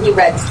guy, and he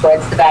runs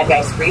towards the bad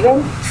guy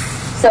screaming.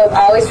 So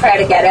I always try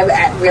to get him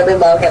at really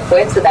low hit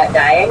points without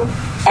dying,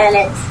 and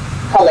it's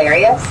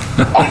hilarious.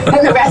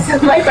 And the rest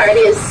of my party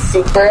is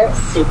super,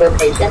 super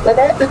patient with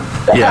it.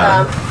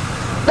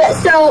 But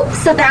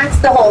so that's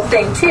the whole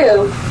thing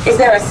too, is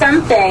there are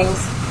some things,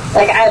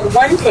 like I have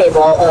one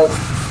table of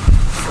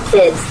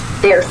kids,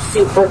 they're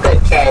super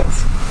good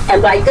kids.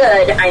 And by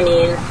good, I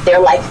mean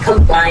they're like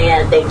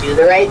compliant, they do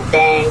the right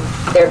thing,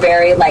 they're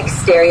very like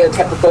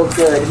stereotypical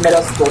good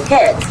middle school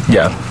kids.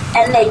 Yeah.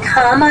 And they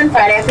come on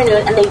Friday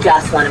afternoon and they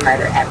just want to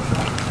murder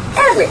everything.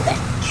 Everything.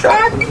 Sure.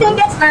 Everything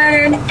gets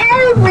murdered,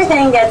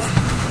 everything gets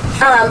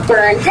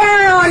burned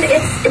down.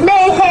 It's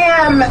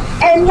mayhem.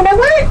 And you know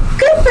what?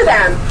 Good for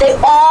them. They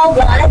all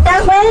want it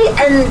that way.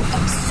 And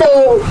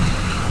so,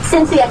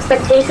 since the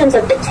expectations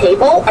of the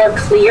table are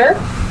clear,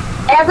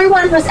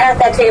 everyone who's at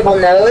that table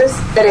knows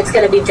that it's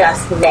going to be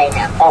just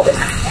mayhem all the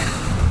time.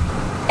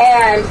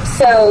 And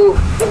so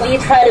we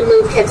try to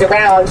move kids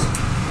around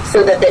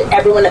so that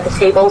everyone at the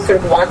table sort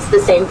of wants the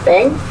same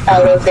thing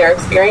out of their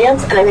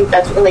experience. And I think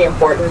that's really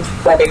important,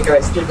 whether you're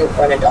a student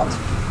or an adult.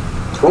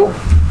 Cool.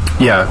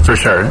 Yeah, for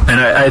sure. And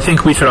I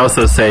think we should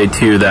also say,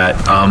 too,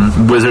 that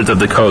Wizards of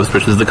the Coast,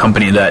 which is the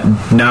company that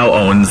now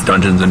owns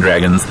Dungeons &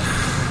 Dragons,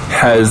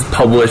 has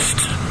published,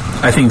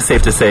 I think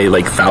safe to say,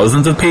 like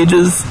thousands of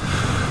pages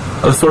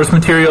of source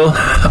material.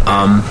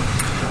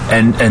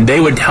 And they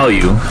would tell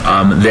you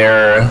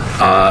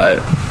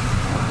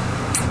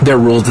their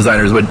rules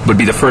designers would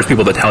be the first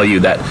people to tell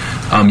you that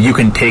you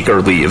can take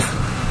or leave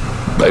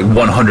like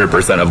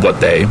 100% of what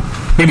they,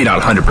 maybe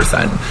not 100%,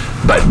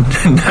 but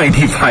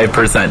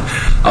 95%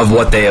 of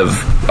what they have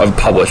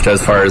published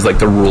as far as like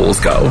the rules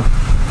go.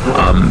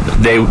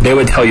 They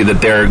would tell you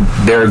that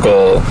their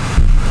goal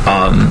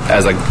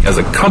as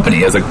a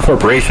company, as a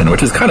corporation,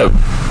 which is kind of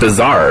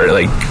bizarre,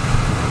 like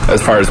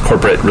as far as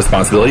corporate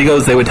responsibility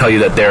goes, they would tell you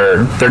that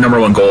their number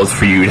one goal is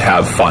for you to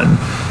have fun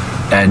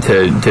and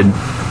to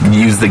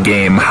use the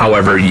game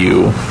however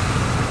you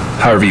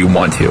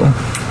want to.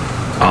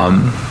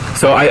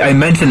 So I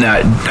mentioned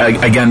that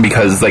again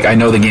because like I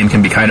know the game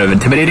can be kind of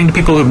intimidating to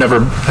people who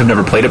have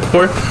never played it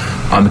before,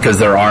 because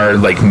there are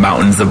like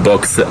mountains of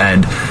books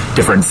and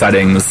different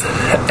settings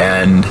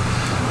and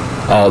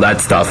all that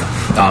stuff.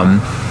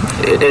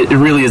 It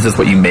really is just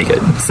what you make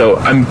it. So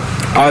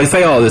I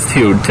say all this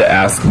too to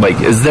ask, like,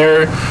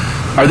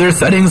 are there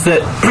settings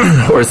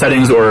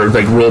or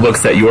like rule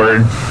books that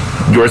your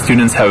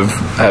students have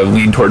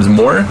leaned towards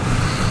more,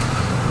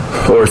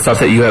 or stuff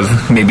that you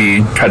have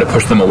maybe tried to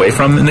push them away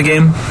from in the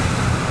game?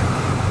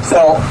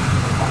 So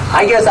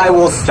I guess I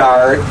will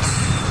start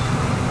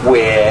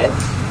with,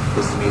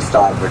 this is me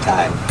stalling for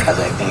time because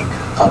I think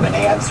of an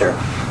answer.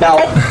 Now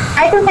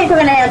I can think of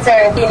an answer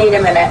if you need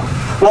a minute.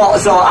 Well,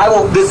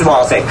 so this is what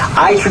I'll say.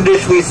 I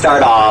traditionally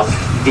start off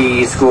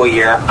the school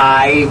year.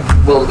 I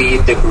will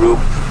lead the group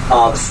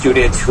of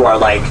students who are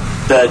like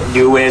the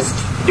newest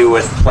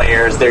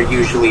players. They're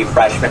usually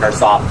freshmen or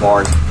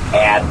sophomores,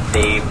 and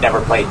they've never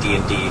played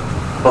D&D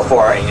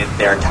before in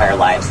their entire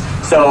lives.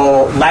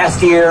 So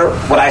last year,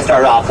 what I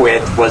started off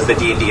with was the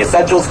D&D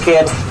Essentials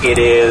Kit. It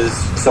is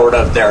sort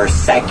of their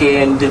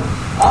second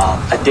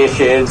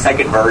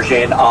second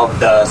version of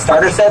the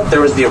starter set. There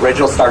was the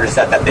original starter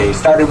set that they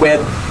started with,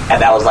 and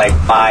that was like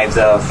Minds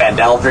of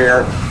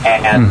Phandelver,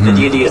 and the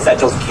D&D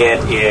Essentials Kit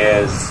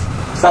is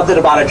something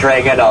about a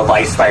dragon of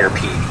Icefire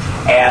Peak.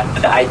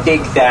 And I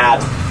think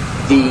that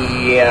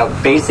the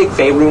basic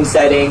Faerun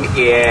setting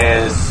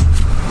is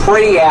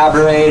pretty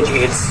average.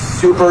 It's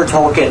super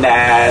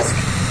Tolkien-esque,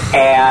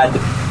 and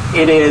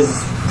it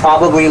is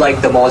probably like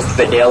the most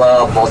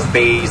vanilla, most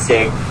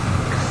basic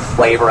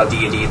flavor of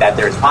D&D that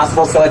there's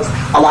possible. So it's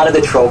a lot of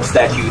the tropes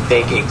that you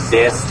think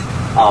exist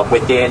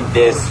within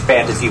this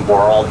fantasy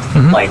world.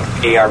 Like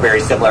they are very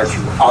similar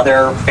to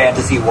other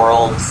fantasy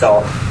worlds.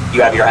 So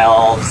you have your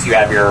elves, you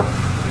have your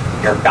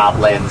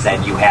goblins,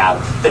 and you have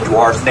the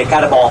dwarves, and they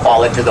kind of all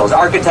fall into those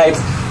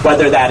archetypes.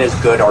 Whether that is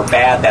good or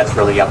bad, that's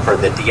really up for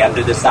the DM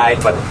to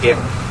decide. But if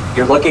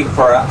you're looking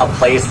for a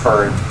place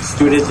for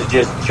students to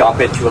just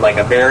jump into like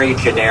a very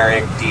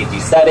generic D&D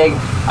setting,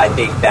 I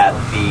think that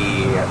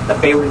the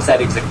Faerun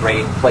setting is a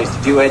great place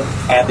to do it.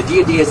 And the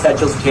D&D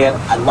Essentials Kit,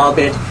 I love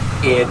it.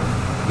 It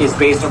is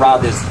based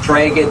around this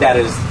dragon that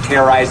is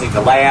terrorizing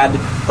the land,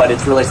 but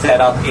it's really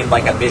set up in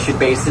like a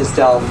mission-based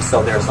system.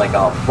 So there's like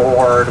a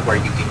board where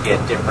you can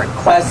get different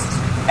quests,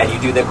 and you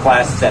do the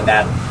quests, and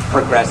that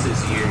progresses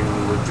you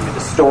through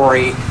the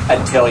story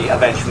until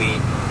eventually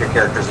your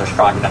characters are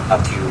strong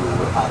enough to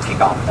take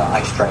on the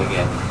ice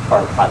dragon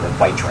or the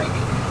white dragon.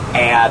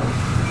 And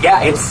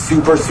yeah, it's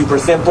super, super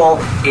simple.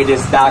 It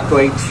is not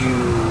going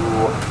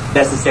to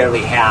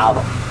necessarily have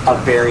a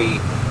very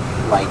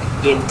like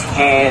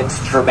intense,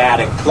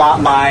 dramatic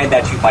plot line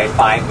that you might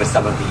find with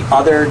some of the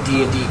other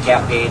D&D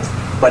campaigns.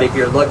 But if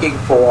you're looking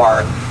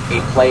for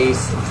a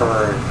place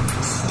for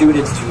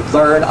students to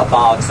learn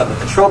about some of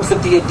the tropes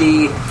of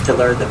D&D, to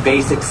learn the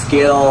basic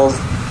skills,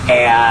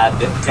 and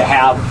to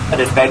have an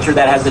adventure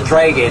that has a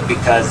dragon,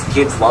 because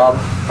kids love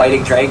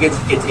fighting dragons.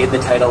 It's in the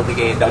title of the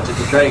game, Dungeons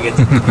 & Dragons.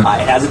 It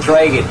has a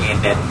dragon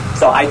in it.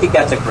 So I think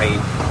that's a great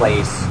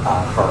place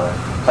for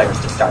players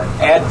to start,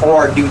 and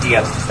for new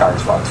DMs to start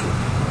as well, too.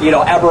 You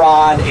know,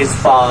 Eberron is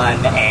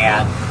fun,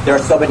 and there are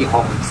so many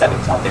home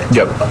settings out there,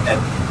 too. But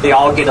they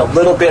all get a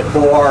little bit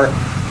more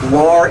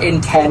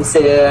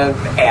intensive,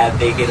 and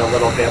they get a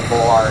little bit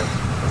more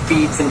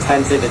feats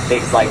intensive and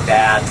things like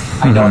that.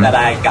 I know that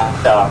I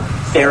got the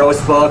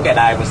Theros book, and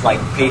I was like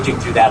paging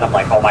through that. I'm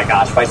like, oh my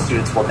gosh, my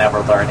students will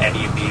never learn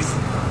any of these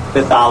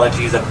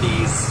mythologies of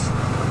these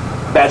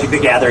Magic the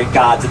Gathering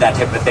gods and that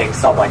type of thing.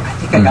 So I'm like, I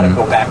think I gotta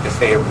go back to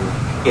Faerun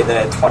in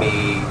the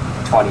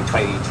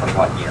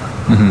 2020-2021 year.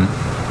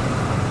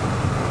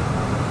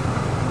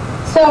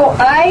 So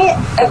I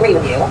agree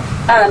with you.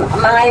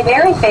 My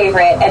very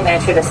favorite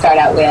adventure to start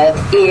out with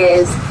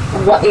is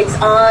it's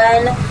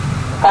on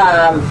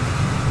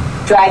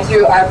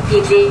Drive-Thru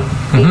RPG.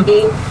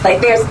 Mm-hmm. Like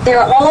there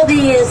are all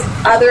these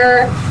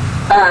other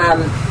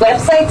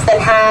websites that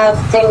have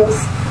things,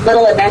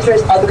 little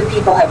adventures other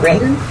people have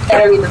written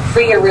that are either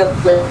free or really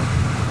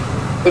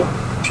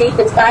cheap.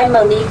 It's by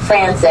Monique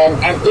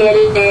Franzen, and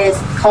it is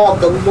called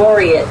the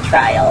Laureate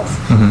Trials.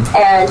 Mm-hmm.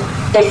 And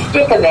the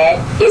shtick of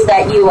it is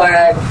that you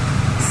are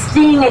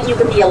seeing if you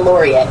can be a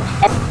laureate.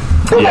 And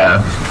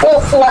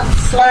well,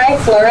 Sly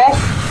Flourish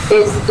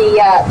is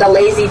the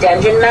lazy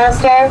dungeon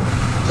master.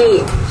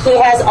 He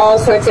has all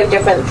sorts of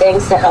different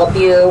things to help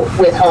you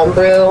with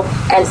homebrew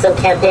and some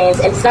campaigns.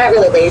 And it's not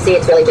really lazy;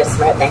 it's really just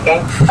smart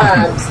thinking.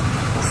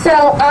 So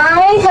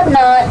I have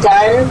not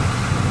done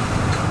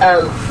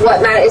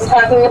what Matt is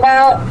talking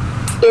about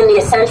in the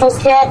Essentials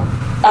kit,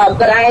 but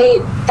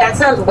that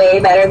sounds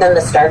way better than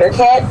the starter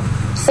kit.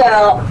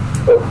 So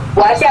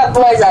watch out,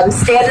 boys! I'm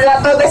standing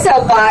up on the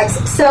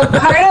soapbox. So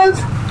part of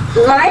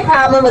my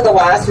problem with the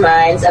Lost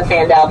Mines of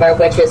Phandelver,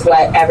 which is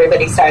what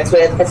everybody starts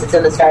with because it's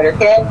in the starter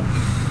kit,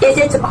 is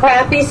it's a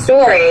crappy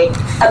story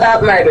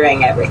about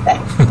murdering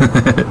everything.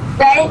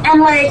 Right?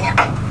 And like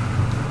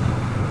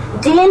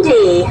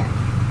D&D,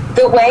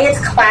 the way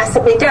it's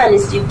classically done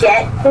is you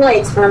get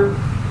points for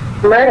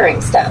murdering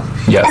stuff.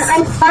 Yes. And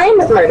I'm fine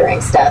with murdering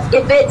stuff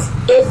if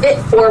it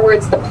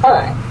forwards the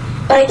plot.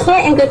 But I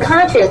can't in good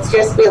conscience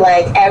just be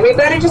like,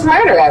 everybody just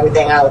murder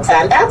everything all the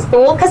time. That's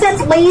cool, because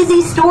that's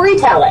lazy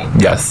storytelling.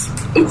 Yes.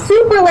 It's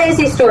super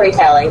lazy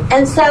storytelling.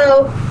 And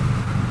so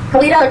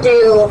we don't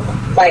do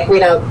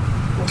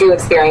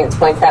experience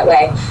points that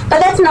way. But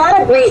that's not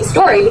a great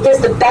story,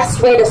 because the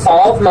best way to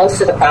solve most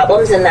of the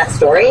problems in that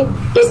story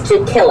is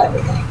to kill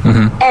everything.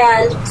 Mm-hmm.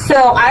 And so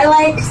I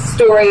like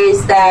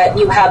stories that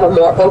you have a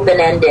more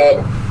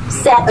open-ended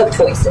set of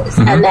choices,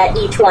 mm-hmm. and that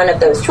each one of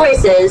those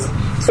choices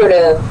sort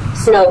of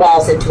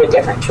snowballs into a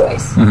different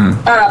choice.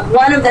 Mm-hmm.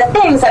 One of the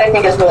things that I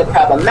think is really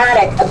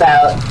problematic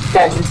about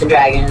Dungeons &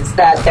 Dragons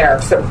that they're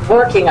sort of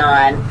working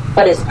on,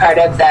 but is part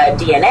of the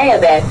DNA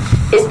of it,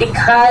 is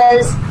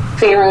because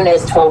Faerun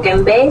is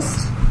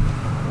Tolkien-based,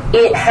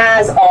 it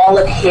has all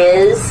of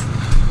his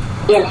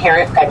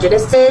inherent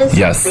prejudices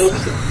baked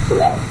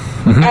into it.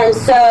 Mm-hmm. And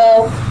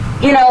so,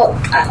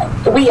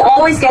 we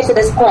always get to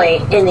this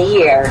point in the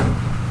year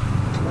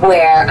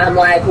where I'm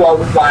like, well,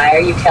 why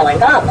are you killing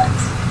goblins?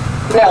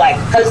 And they're like,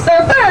 because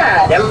they're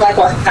bad. And I'm like,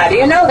 well, how do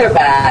you know they're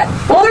bad?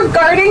 Well, they're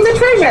guarding the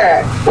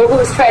treasure. Well,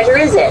 whose treasure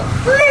is it?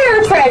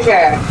 Their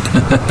treasure.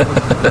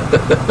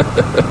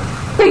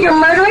 So you're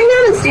murdering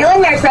them and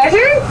stealing their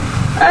treasure?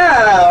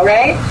 Oh,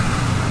 right.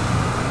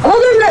 Well,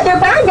 they're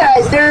bad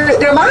guys.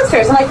 They're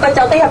monsters. I'm like, but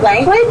don't they have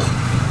language?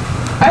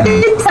 Are they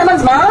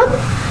someone's mom?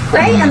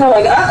 Right? And they're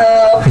like,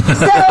 uh-oh.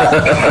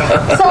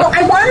 So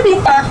I want to be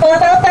thoughtful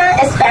about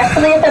that,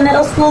 especially at the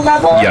middle school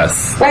level.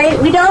 Yes. Right?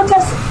 We don't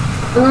just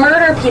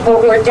murder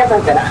people who are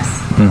different than us.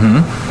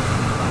 Mm-hmm.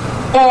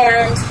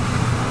 And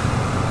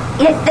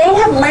if they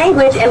have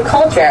language and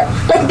culture,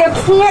 like there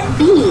can't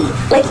be,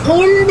 like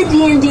in the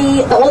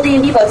D&D, the old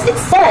D&D books, it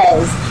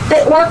says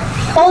that orc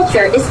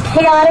culture is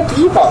chaotic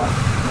evil.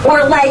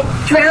 Or like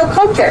drow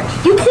culture.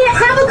 You can't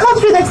have a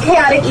culture that's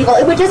chaotic evil.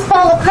 It would just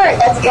fall apart.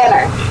 That's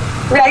anarchy.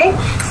 Right?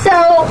 So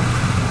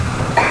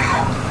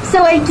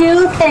I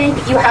do think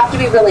you have to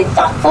be really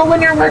thoughtful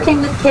when you're working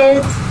with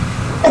kids.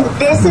 And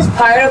this is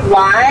part of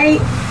why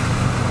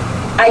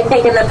I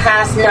think in the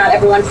past not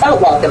everyone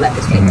felt welcome at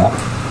this table.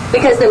 Mm-hmm.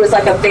 Because there was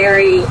like a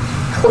very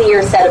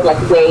clear set of like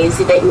ways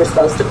that you were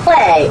supposed to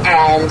play,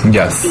 and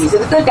these are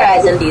the good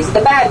guys and these are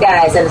the bad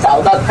guys, and it's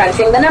all about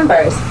crunching the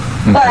numbers.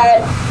 Mm-hmm.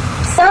 But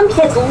some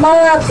kids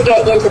love to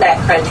get into that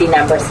crunchy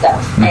number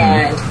stuff, mm-hmm.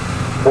 and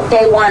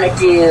they want to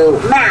do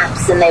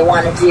maps, and they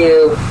want to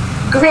do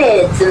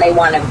grids, and they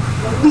want to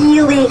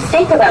really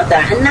think about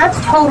that, and that's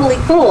totally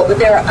cool. But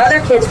there are other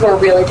kids who are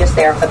really just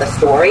there for the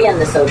story and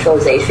the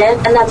socialization,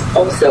 and that's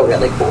also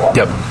really cool.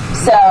 Yep.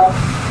 So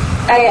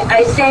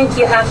I think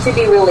you have to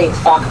be really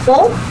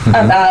thoughtful mm-hmm.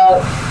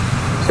 about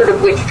sort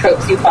of which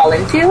tropes you fall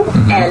into,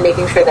 mm-hmm. and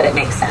making sure that it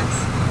makes sense.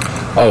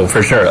 Oh,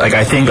 for sure. Like,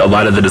 I think a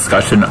lot of the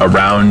discussion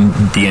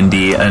around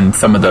D&D and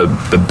some of the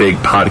big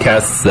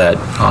podcasts that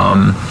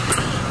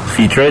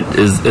feature it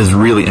is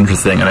really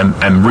interesting, and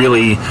I'm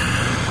really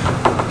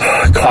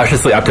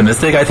cautiously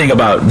optimistic, I think,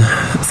 about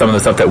some of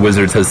the stuff that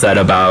Wizards has said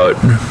about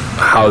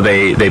how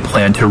they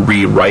plan to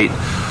rewrite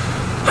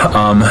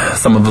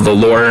some of the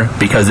lore,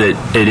 because it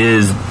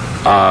is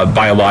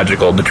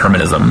biological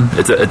determinism.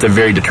 It's a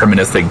very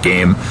deterministic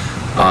game.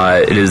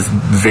 It is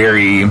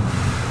very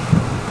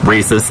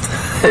racist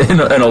in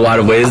a lot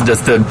of ways,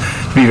 just to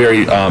be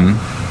very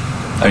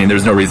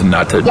there's no reason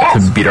not to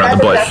beat around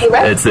the bush. Exactly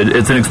right.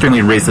 It's an extremely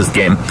racist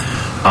game.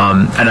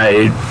 And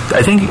I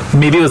think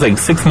maybe it was like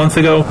 6 months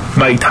ago,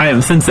 my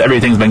time, since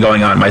everything's been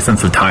going on, my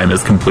sense of time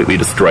is completely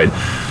destroyed.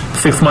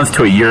 6 months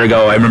to a year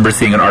ago, I remember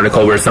seeing an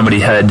article where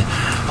somebody had,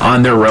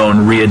 on their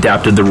own,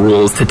 readapted the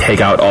rules to take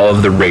out all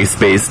of the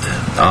race-based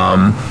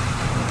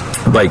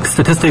like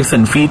statistics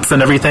and feats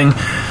and everything,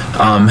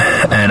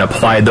 and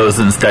applied those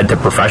instead to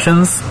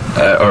professions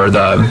or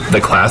the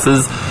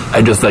classes,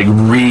 and just like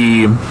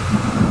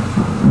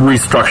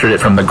restructured it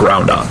from the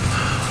ground up,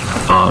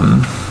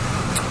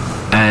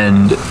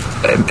 and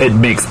it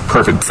makes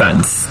perfect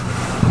sense,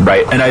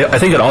 right? And I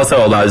think it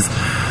also allows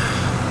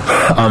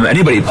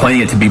anybody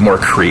playing it to be more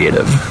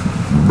creative,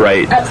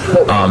 right?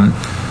 Absolutely.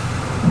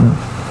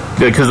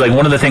 Because like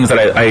one of the things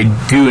that I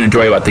do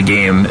enjoy about the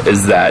game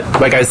is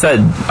that, like I said,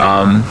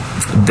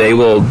 they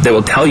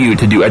will tell you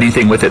to do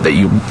anything with it that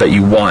you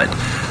want,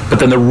 but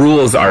then the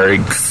rules are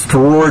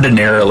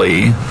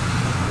extraordinarily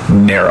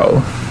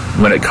narrow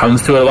when it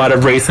comes to a lot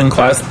of race and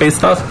class based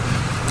stuff.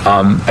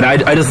 And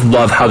I just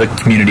love how the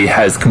community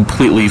has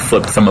completely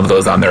flipped some of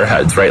those on their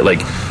heads, right?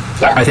 Like,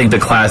 yeah. I think the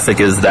classic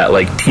is that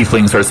like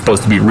tieflings are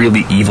supposed to be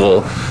really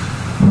evil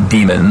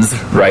demons,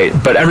 right?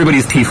 But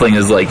everybody's tiefling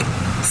is like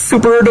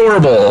super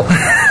adorable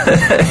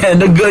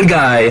and a good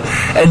guy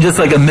and just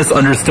like a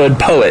misunderstood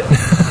poet,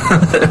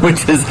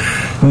 which is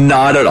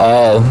not at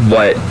all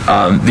what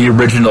the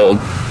original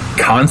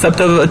concept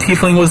of a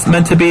tiefling was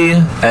meant to be.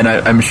 And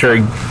I'm sure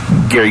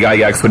Gary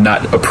Gygax would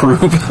not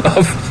approve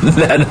of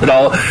that at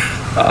all.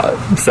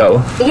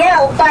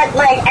 Yeah, but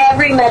like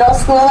every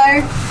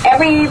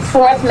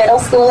fourth middle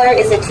schooler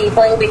is a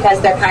tiefling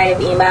because they're kind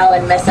of emo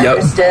and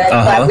misunderstood,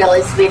 but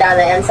really sweet on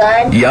the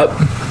inside. Yep.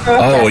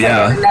 Oh,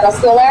 yeah. Like middle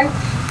schooler.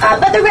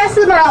 But the rest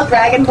of them are all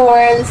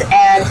Dragonborns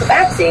and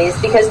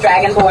Tabaxis because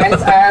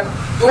Dragonborns are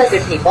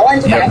lizard people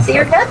and Tabaxi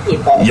are cat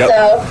people. Yep.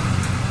 So,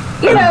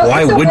 you know,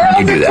 why it's a wouldn't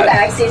you world do of that?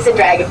 Tabaxis and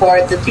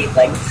Dragonborns and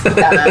tieflings.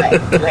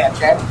 New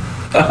Hampshire.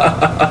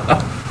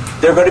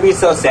 They're going to be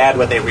so sad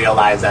when they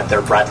realize that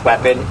their breath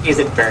weapon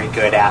isn't very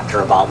good after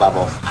about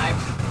level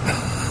 5.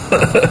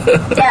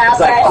 Yeah, it's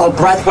like, oh,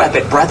 breath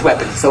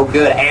weapon, so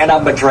good, and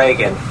I'm a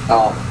dragon.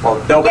 Oh, well,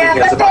 nobody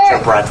cares about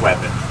your breath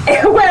weapon.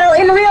 Well,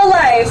 in real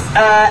life,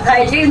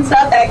 hygiene's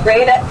not that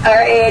great at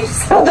our age,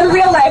 so the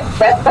real life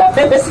breath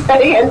weapon is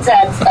pretty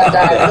intense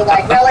sometimes. It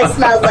like really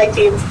smells like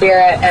Teen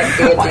Spirit and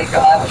D&D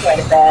quite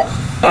a bit.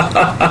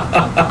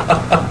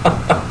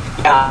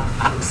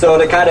 Yeah, so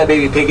to kind of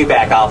maybe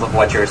piggyback off of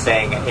what you're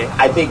saying,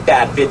 I think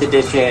that 5th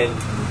edition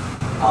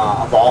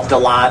evolved a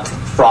lot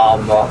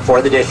from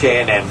 4th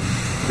edition and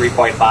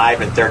 3.5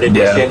 and 3rd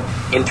edition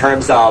in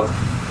terms of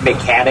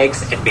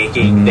mechanics and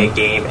making the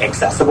game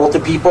accessible to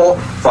people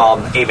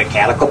from a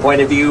mechanical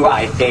point of view.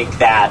 I think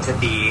that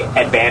the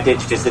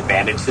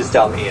advantage-disadvantage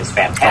system is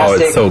fantastic. Oh,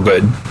 it's so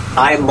good.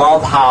 I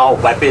love how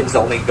weapons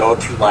only go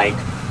to like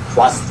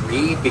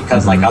 +3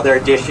 because like other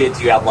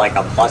editions you have like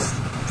a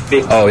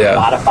 +50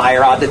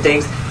 modifier onto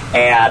things,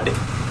 and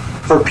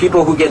for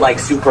people who get like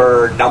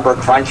super number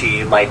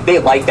crunchy, like they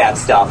like that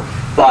stuff,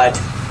 but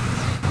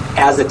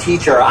as a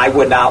teacher I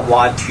would not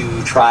want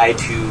to try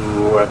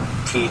to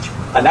teach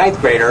a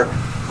 9th grader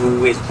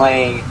who is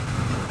playing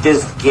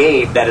this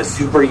game that is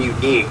super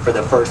unique for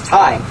the first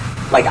time.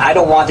 Like, I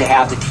don't want to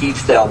have to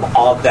teach them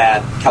all of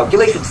that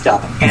calculation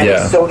stuff, and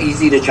it's so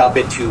easy to jump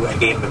into a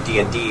game of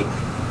D&D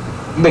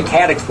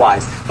mechanics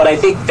wise, but I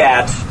think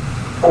that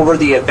over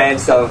the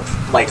events of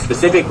like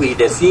specifically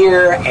this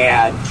year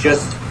and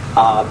just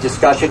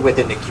discussion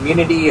within the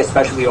community,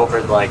 especially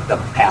over like the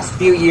past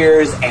few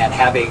years, and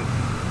having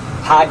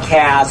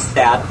podcasts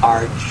that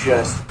are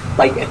just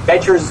like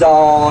Adventure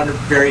Zone,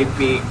 very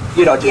big,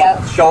 you know,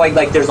 just showing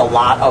like there's a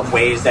lot of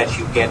ways that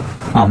you can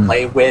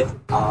play with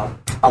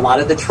a lot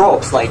of the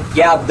tropes. Like,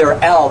 they're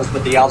elves,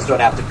 but the elves don't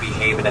have to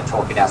behave in a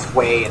Tolkien-esque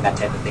way and that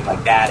type of thing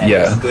like that. And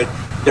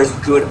there's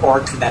good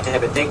orcs and that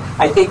type of thing.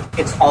 I think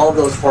it's all of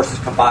those forces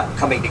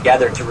coming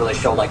together to really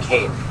show like,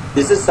 hey,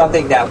 this is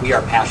something that we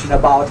are passionate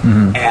about,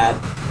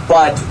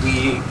 but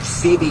we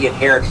see the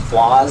inherent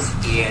flaws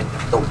in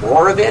the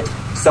lore of it,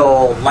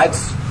 so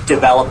let's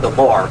develop the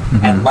lore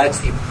and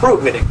let's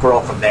improve it and grow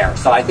from there.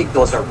 So I think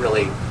those are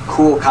really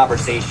cool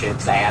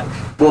conversations and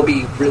will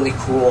be really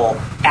cool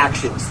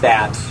actions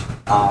that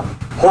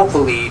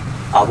hopefully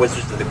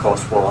Wizards of the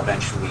Coast will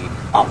eventually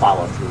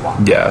follow through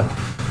on. Yeah.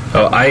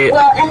 Go ahead.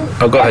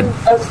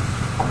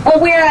 Well,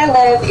 where I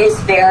live is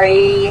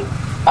very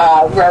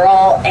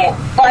rural, and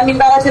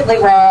relatively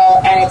rural,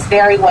 and it's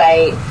very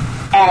white,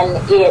 and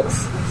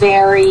it's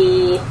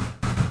very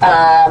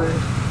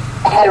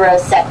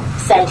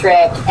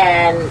heterocentric,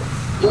 and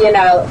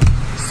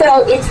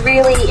so it's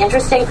really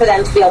interesting for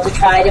them to be able to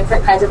try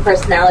different kinds of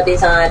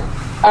personalities on.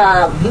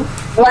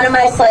 One of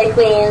my Slay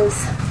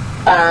Queens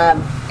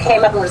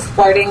came up and was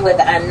flirting with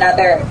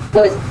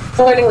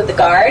the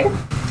guard,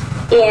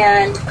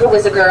 and who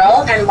was a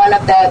girl, and one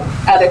of the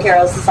other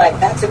heroes is like,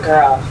 that's a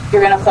girl,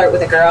 you're gonna flirt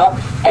with a girl,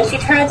 and she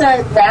turns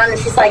around and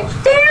she's like,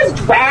 there's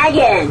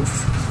dragons.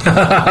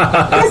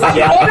 There's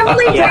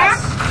literally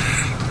dragons.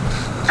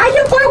 I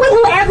can flirt with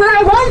whoever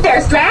I want.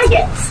 There's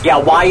dragons. Yeah,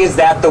 why is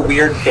that the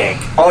weird thing?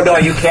 Oh no,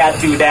 you can't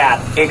do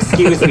that.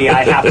 Excuse me,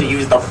 I have to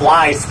use the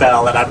fly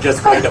spell and I'm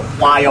just going to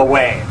fly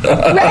away.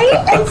 Right?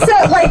 And so,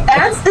 like,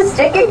 that's the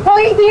sticking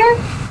point here.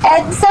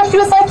 And so she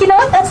was like, you know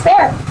what, that's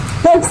fair.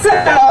 And so,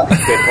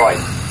 good point.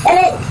 And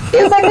it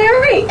feels like they're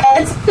right.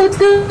 And it's good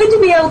to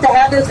be able to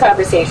have those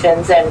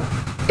conversations and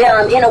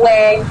in a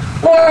way,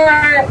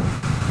 or,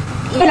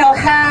 you know,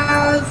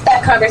 have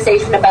that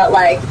conversation about,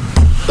 like,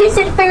 is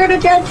it fair to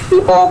judge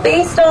people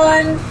based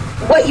on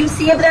what you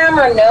see of them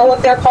or know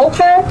of their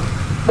culture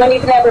when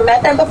you've never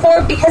met them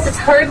before? Because it's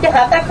hard to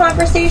have that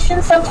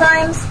conversation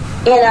sometimes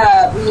in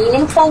a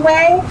meaningful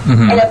way,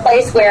 in a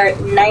place where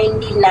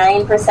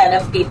 99%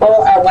 of people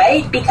are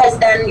white, because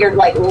then you're,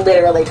 like,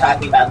 literally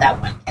talking about that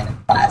one kid in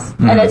class.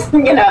 And it's,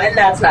 you know, and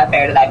that's not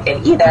fair to that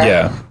kid either.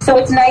 Yeah. So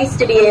it's nice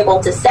to be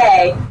able to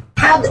say,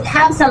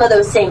 have some of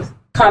those same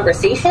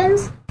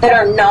conversations that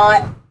are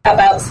not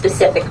about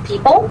specific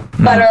people,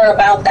 but are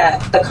about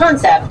the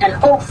concept, and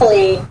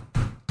hopefully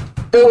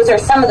those are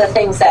some of the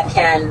things that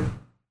can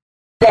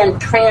then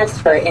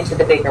transfer into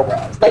the bigger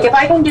world. Like, if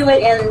I can do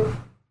it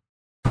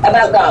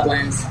about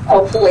goblins,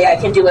 hopefully I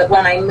can do it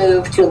when I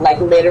move to, like,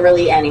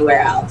 literally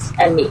anywhere else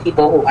and meet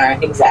people who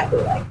aren't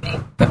exactly like me.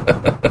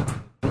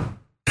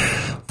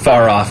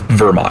 Far off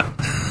Vermont.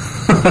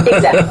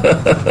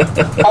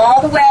 Exactly.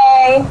 All the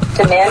way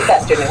to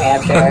Manchester, New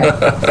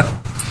Hampshire.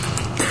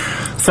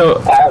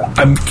 So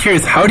I'm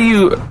curious, how do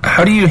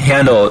you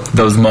handle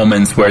those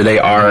moments where they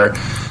are,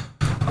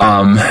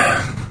 how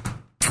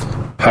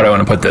do I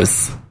want to put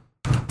this?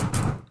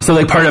 So,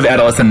 like, part of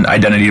adolescent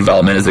identity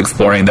development is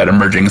exploring that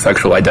emerging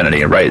sexual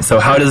identity, right? So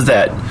how does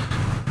that,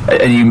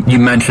 and you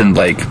mentioned,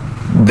 like,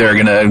 they're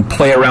going to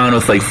play around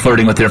with, like,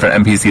 flirting with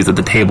different NPCs at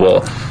the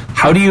table.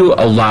 How do you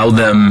allow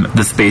them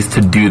the space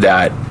to do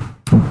that,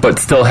 but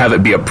still have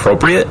it be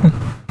appropriate?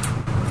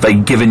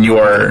 Like, given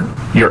your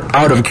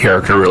out of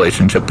character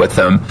relationship with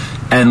them,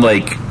 and,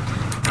 like,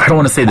 I don't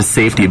want to say the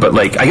safety, but,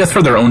 like, I guess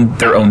for their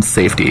own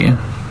safety.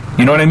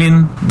 You know what I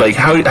mean? Like,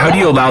 how do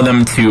you allow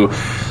them to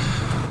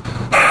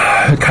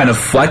kind of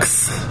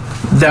flex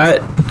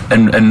that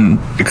and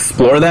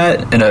explore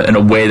that in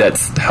a way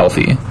that's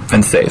healthy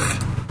and safe?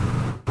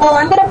 Well,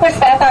 I'm going to push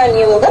back on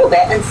you a little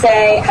bit and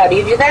say, how do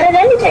you do that at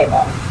any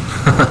table?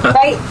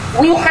 Right?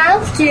 We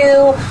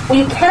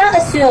cannot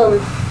assume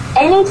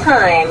any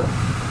time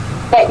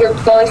that you're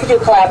going to do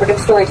collaborative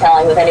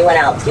storytelling with anyone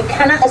else. You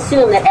cannot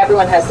assume that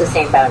everyone has the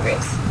same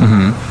boundaries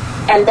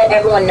and that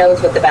everyone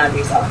knows what the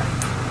boundaries are.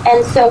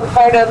 And so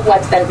part of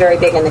what's been very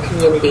big in the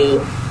community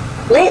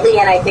lately,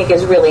 and I think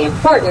is really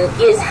important,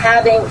 is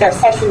having their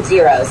session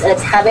zeros, and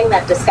it's having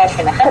that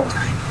discussion ahead of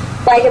time.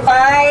 Like, if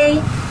I'm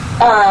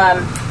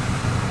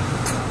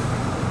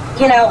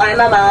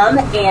a mom,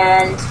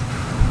 and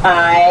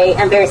I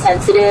am very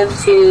sensitive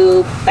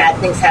to bad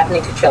things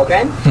happening to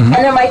children, and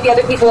there might be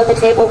other people at the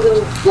table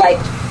who, like,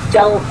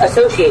 don't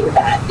associate with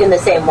that in the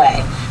same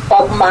way.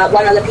 Well,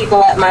 one of the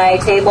people at my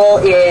table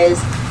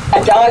is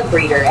a dog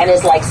breeder and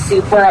is, like,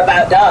 super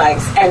about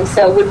dogs, and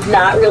so would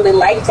not really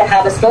like to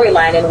have a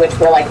storyline in which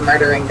we're, like,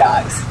 murdering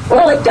dogs.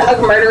 Or, like,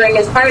 dog murdering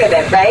is part of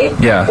it, right?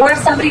 Yeah. Or if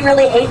somebody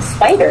really hates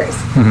spiders,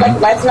 like,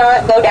 let's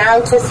not go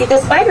down to see the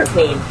Spider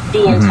Queen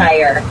the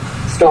entire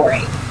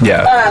story.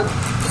 Yeah.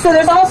 So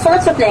there's all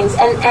sorts of things,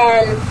 and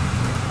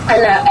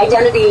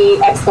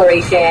identity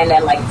exploration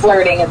and, like,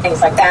 flirting and things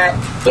like that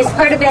is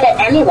part of it at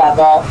any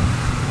level.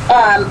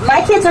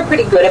 My kids are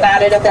pretty good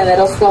about it at the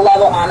middle school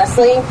level,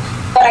 honestly.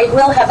 But I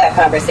will have that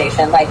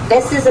conversation. Like,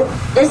 this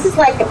is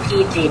like a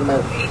PG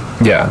movie.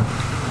 Yeah.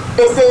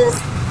 This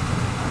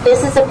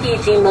is a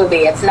PG movie.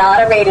 It's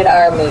not a rated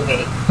R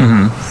movie.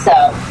 So.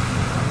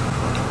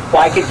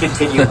 Well, I can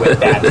continue with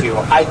that too.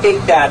 I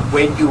think that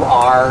when you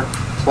are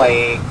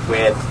playing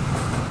with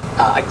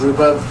a group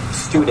of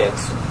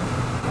students,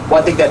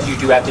 one thing that you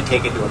do have to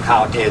take into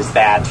account is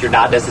that you're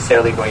not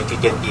necessarily going to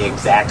get the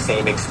exact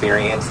same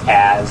experience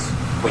as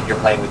when you're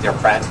playing with your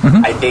friends.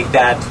 I think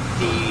that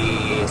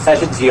the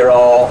session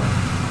zero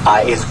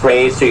is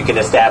great, so you can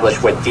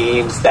establish what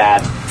themes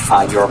that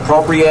you're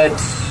appropriate,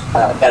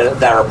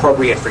 that are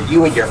appropriate for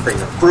you and for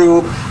your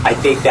group. I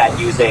think that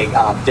using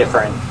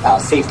different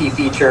safety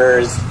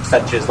features,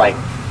 such as, like,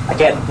 I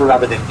can't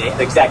remember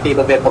the exact name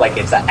of it, but, like,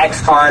 it's an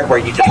X card where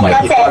you just,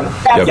 like,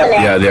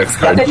 the X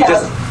card.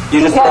 You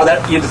just throw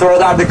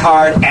that on the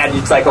card, and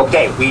it's like,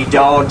 okay, we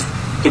don't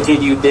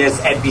continue this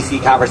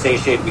NPC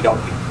conversation. We don't,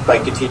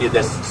 like, continue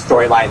this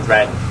storyline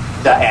thread,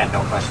 and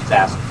no questions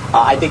asked.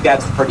 I think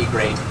that's pretty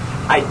great.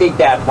 I think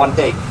that one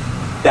thing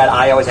that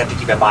I always have to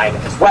keep in mind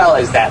as well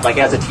is that, like,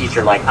 as a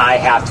teacher, like, I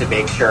have to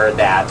make sure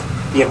that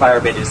the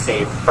environment is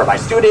safe for my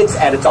students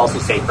and it's also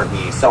safe for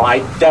me. So I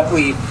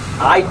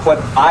put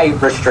my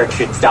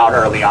restrictions down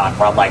early on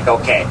where I'm like,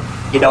 okay,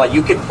 you know,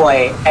 you can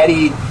play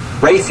any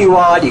race you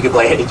want, you can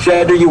play any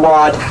gender you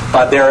want,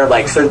 but there are,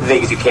 like, certain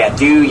things you can't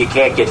do. You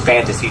can't get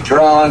fantasy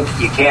drunk.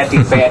 You can't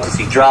do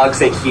fantasy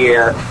drugs in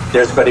here.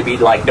 There's going to be,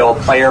 like, no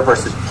player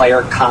versus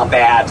player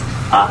combat.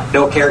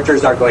 No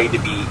characters are going to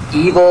be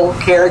evil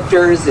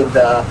characters in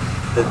the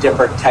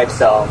different types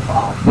of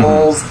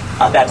roles,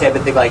 that type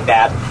of thing like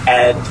that.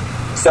 And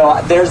so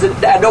there's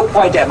at no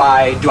point do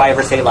I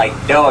ever say, like,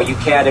 no, you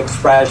can't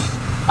express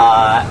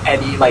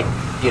any, like,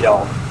 you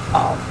know,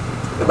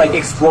 like,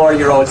 explore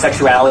your own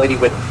sexuality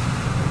with.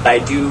 I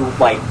do,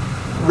 like,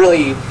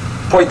 really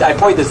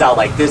point this out,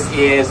 like, this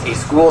is a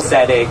school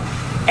setting,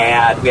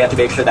 and we have to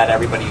make sure that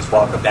everybody's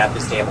welcomed at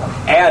this table.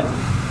 And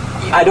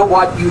I don't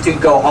want you to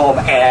go home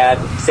and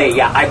say,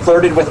 yeah, I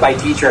flirted with my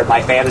teacher at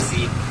my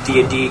fantasy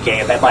D&D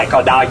game, and like,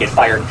 oh, now I get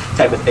fired,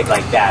 type of thing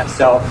like that.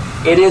 So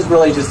it is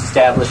really just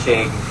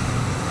establishing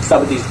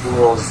some of these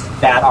rules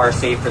that are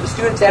safe for the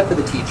students and for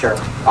the teacher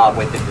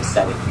within this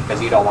setting,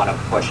 because you don't want to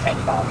push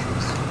any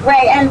boundaries.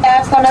 Right, and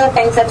that's one of the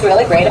things that's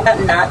really great about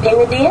not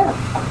being a DM.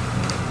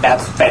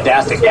 That's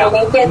fantastic.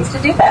 Training kids to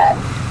do that.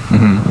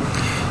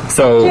 Mm-hmm.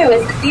 So, too,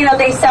 is,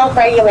 they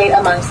self-regulate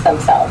amongst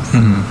themselves.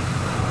 Mm-hmm.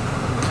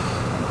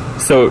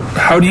 So,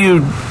 how do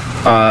you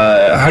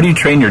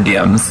train your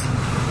DMs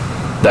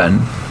then?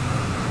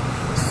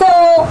 So,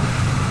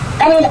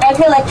 I mean, I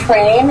feel like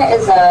train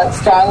is a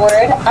strong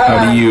word.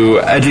 How do you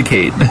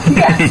educate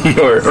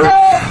Yeah. or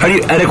how do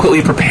you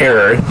adequately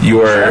prepare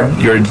your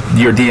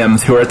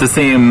DMs who are at the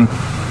same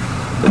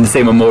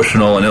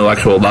emotional and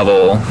intellectual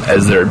level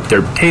as their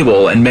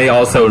table, and may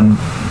also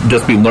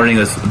just be learning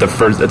this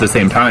at the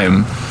same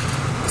time?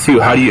 So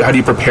how do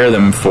you prepare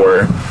them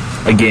for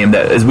a game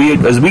that, as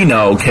we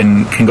know,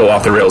 can go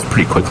off the rails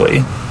pretty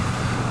quickly?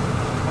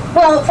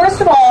 Well,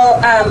 first of all,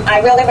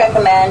 I really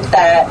recommend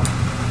that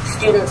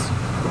students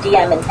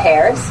DM in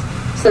pairs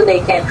so they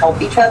can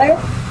help each other.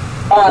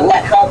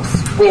 That helps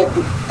with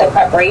the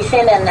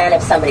preparation, and then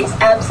if somebody's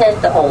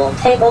absent, the whole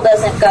table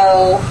doesn't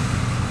go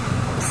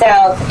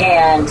south,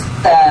 and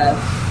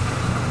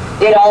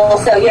it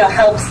also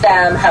helps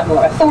them have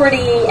more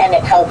authority, and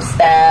it helps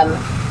them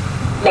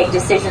make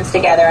decisions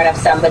together, and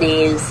if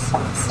somebody's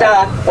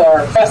stuck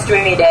or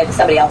frustrated,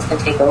 somebody else can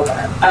take over.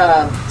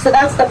 So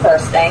that's the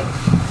first thing.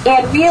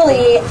 And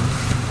really,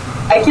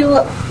 I do,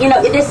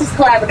 this is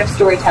collaborative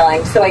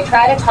storytelling, so I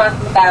try to talk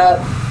about,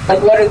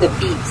 like, what are the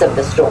beats of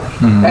the story,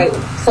 mm-hmm. right?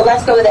 So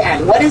let's go to the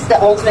end. What is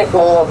the ultimate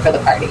goal for the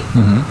party?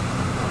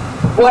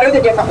 Mm-hmm. What are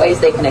the different ways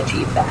they can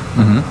achieve that?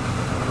 Mm-hmm.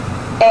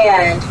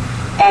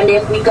 And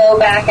if we go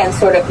back and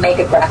sort of make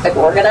a graphic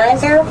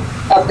organizer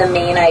of the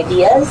main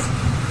ideas,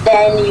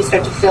 then you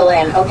start to fill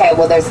in, okay,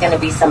 well, there's going to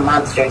be some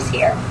monsters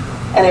here,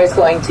 and there's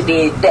going to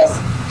be this.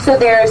 So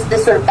there's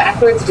this sort of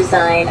backwards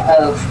design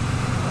of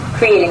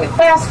creating a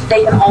quest.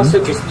 They can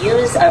also just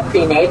use a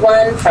pre-made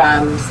one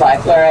from Sly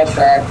Flourish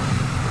or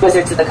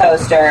Wizards of the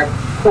Coast or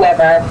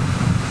whoever.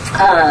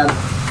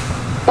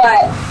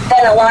 But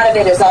then a lot of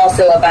it is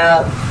also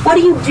about, what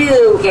do you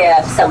do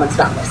if someone's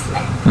not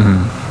listening?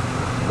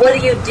 Mm-hmm. What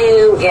do you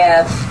do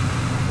if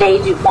they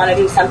want to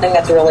do something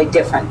that's really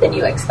different than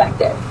you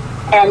expected?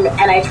 And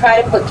I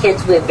try to put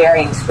kids with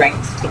varying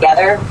strengths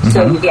together. Mm-hmm.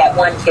 So you get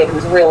one kid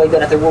who's really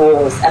good at the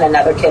rules and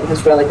another kid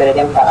who's really good at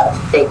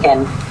improv. They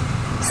can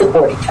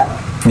support each other.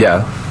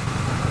 Yeah.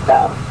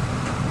 So.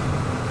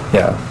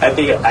 Yeah.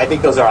 I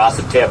think those are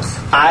awesome tips.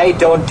 I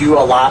don't do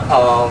a lot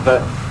of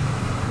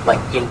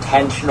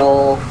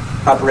intentional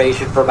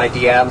preparation for my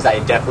DMs. I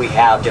definitely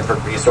have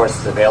different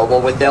resources available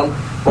with them.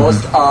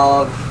 Most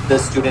of the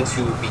students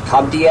who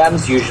become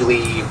DMs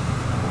usually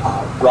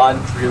run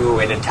through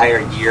an entire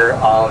year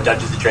of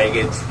Dungeons &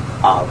 Dragons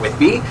with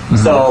me. Mm-hmm.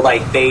 So,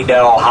 they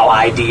know how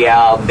I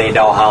DM, they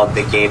know how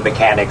the game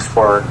mechanics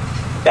work,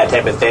 that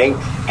type of thing.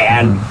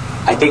 And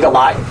I think a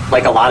lot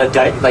of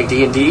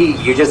D&D,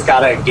 you just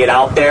gotta get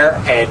out there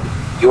and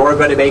you're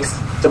going to make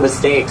some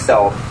mistakes.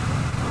 So,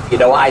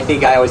 I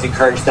think I always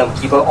encourage them,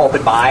 keep an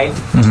open mind.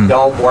 Mm-hmm.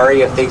 Don't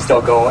worry if things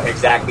don't go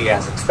exactly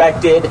as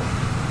expected.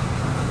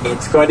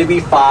 It's going to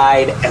be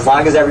fine. As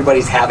long as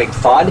everybody's having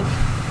fun,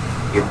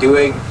 you're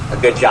doing a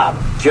good job.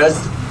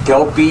 Just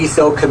don't be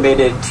so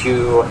committed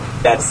to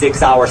that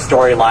 6-hour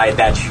storyline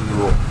that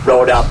you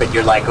wrote up and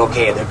you're like,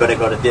 okay, they're going to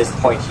go to this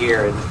point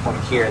here, and this point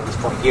here, and this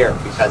point here,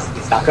 because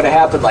it's not going to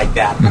happen like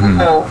that.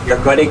 Mm-hmm.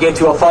 You're going to get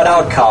to a fun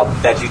outcome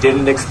that you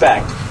didn't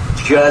expect.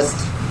 Just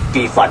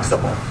be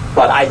flexible.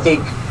 But I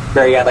think,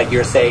 Marianne, like you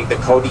were saying, the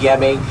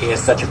co-DMing is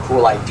such a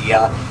cool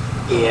idea.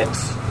 It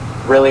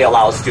really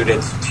allows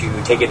students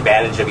to take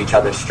advantage of each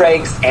other's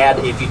strengths, and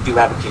if you do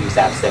have a kid who's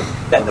absent,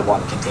 then the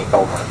one can take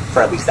over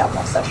for at least that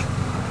one session.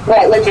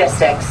 Right,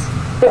 logistics.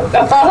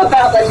 I'm all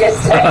about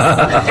logistics.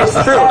 It's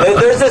true.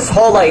 There's this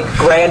whole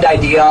grand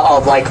idea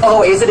of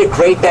isn't it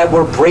great that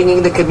we're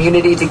bringing the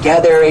community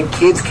together and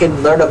kids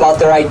can learn about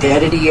their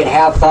identity and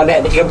have fun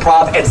and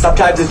improv, and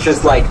sometimes it's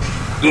just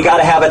you got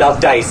to have enough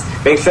dice.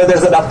 Make sure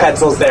there's enough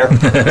pencils there.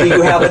 Do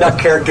you have enough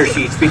character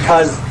sheets?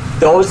 Because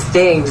those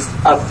things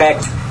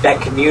affect that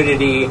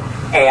community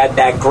and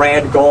that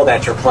grand goal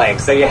that you're playing.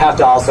 So you have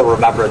to also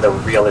remember the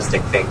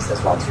realistic things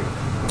as well, too.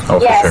 Oh,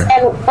 yes,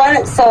 sure.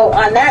 And so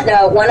on that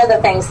note, one of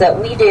the things that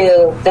we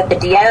do, that the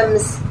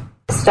DMs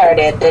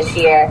started this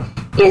year,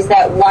 is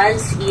that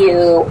once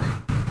you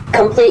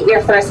complete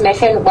your first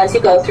mission, once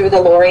you go through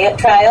the laureate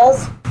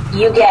trials,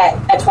 you get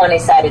a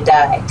 20-sided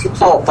die to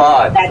keep. Oh,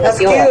 fun. That's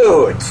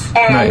cute.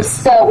 And nice.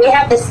 So we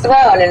have this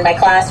throne in my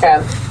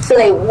classroom. So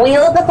they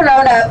wheel the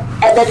throne up,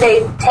 and then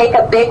they take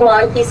a big,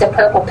 long piece of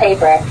purple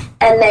paper,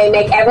 and they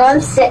make everyone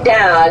sit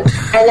down,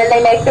 and then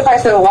they make the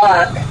person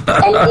walk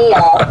and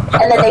kneel,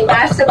 and then they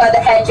bash them on the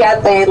head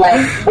gently,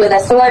 like with a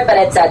sword, but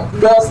it's a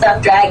little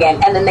stuffed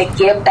dragon, and then they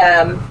give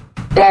them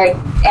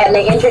and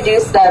they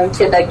introduce them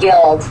to the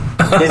guild.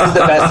 This is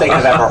the best thing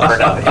I've ever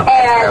heard of.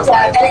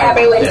 And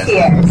everyone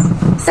cheers.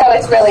 So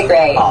it's really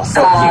great. Oh,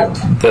 so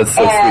cute. That's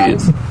so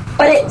sweet.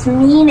 But it's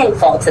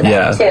meaningful to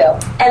them, too.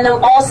 And then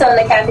also in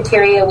the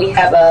cafeteria, we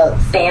have a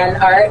fan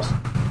art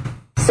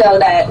so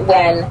that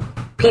when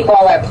people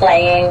are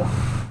playing,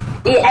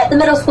 at the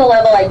middle school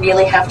level, I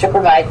really have to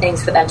provide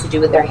things for them to do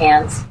with their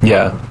hands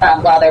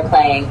while they're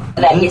playing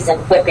that isn't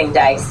whipping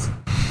dice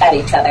at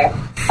each other.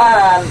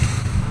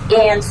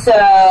 And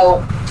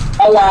so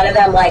a lot of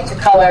them like to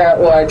color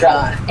or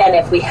draw. And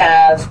if we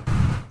have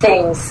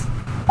things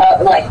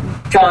like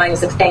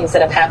drawings of things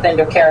that have happened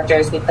or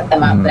characters, we put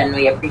them up and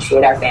we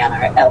appreciate our fan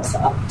art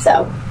also.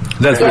 So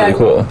that's really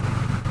cool.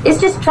 It's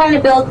just trying to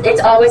build,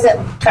 it's always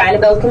trying to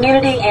build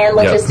community and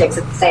logistics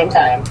at the same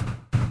time.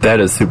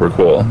 That is super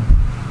cool.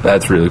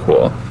 That's really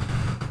cool.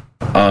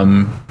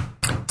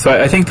 So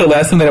I think the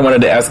last thing that I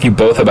wanted to ask you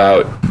both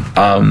about,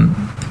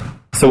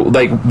 so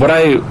like what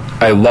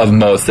I love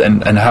most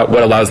and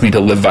what allows me to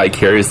live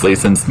vicariously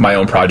since my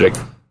own project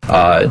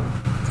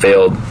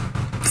failed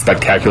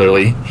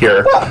spectacularly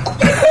here.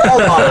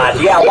 Hold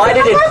on. Yeah, why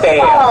did it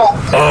fail?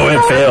 Oh,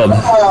 it failed.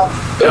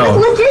 It was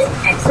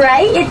logistics,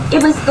 right?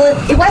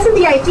 It wasn't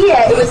the idea,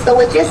 it was the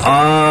logistics.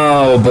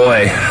 Oh,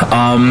 boy.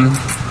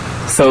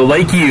 So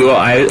like you,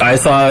 I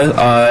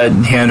saw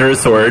Hand or a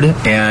Sword,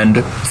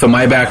 and so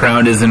my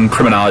background is in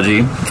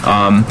criminology.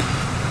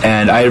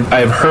 And I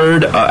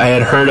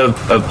had heard of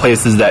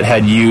places that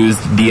had used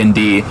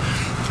D&D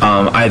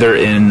either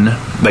in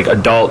like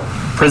adult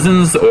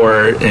prisons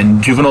or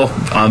in juvenile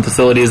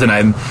facilities, and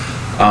I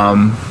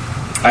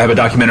have a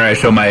documentary I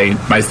show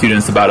my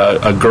students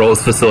about a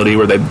girls' facility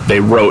where they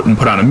wrote and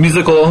put on a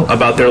musical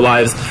about their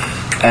lives,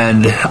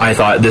 and I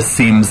thought this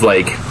seems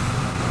like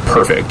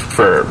perfect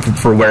for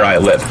where I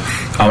live.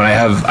 And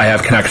I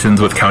have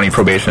connections with county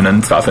probation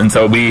and stuff, and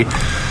so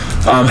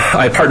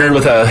I partnered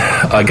with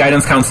a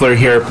guidance counselor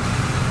here.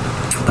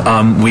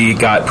 We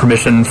got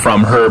permission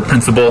from her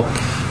principal.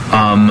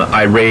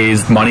 I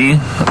raised money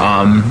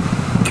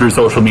through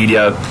social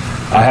media.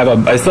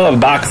 I still have a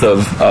box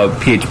of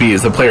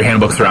PHBs, of player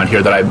handbooks around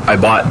here that I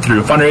bought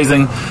through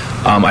fundraising.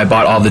 I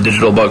bought all the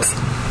digital books,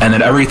 and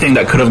then everything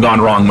that could have gone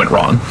wrong went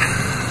wrong.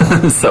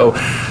 So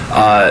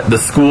the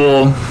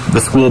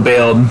school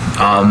bailed.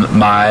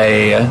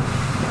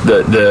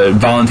 The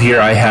volunteer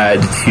I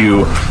had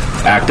to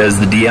act as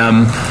the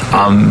DM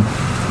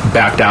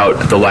backed out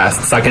at the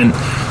last second.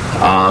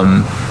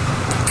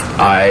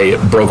 I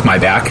broke my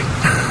back.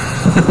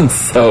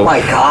 So, oh my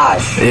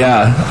gosh.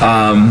 Yeah.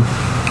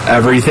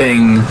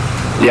 Everything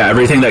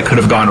that could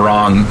have gone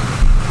wrong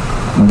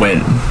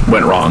went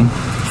wrong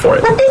for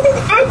it. But this is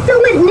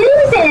excellent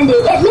news, Andy.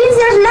 It means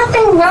there's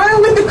nothing wrong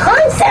with the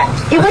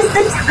concept. It was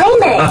the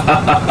timing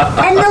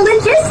and the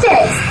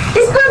logistics.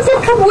 This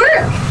concept could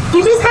work. You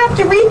just have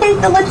to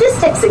rethink the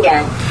logistics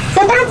again.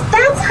 So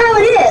that's how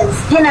it is,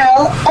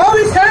 all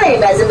the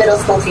time as a middle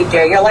school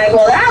teacher. You're like,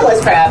 well, that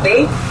was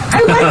crappy.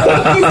 Is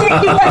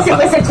it because it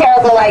was a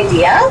terrible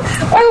idea?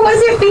 Or was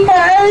it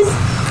because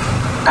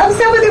of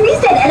some other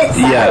reason? And it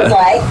sounds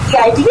like the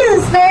idea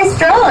is very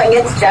strong.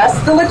 It's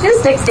just the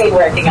logistics ain't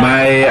working out.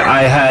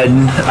 I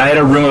had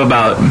a room of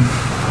about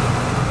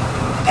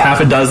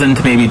half a dozen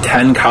to maybe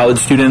 10 college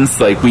students.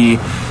 Like we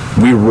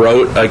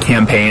wrote a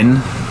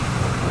campaign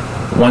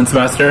one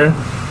semester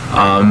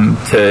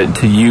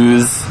to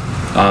use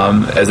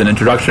as an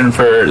introduction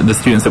for the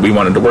students that we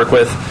wanted to work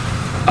with.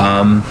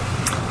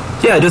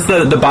 Just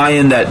the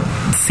buy-in that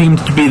seemed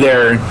to be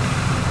there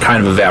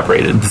kind of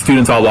evaporated. The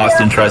students all lost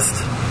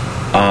interest.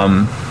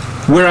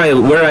 Where I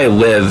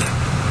live,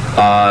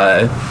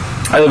 I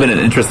live in an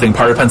interesting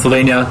part of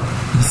Pennsylvania,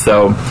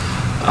 so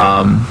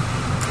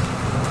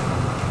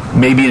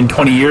maybe in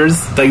 20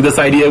 years, like this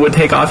idea would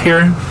take off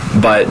here,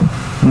 but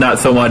not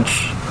so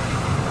much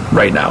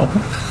right now.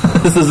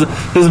 This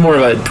is more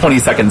of a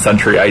 22nd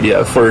century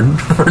idea for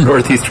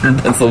northeastern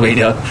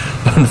Pennsylvania,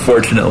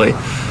 unfortunately.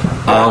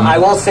 I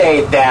will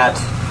say that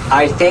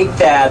I think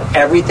that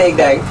everything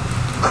that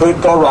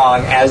could go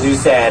wrong, as you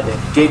said,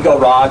 did go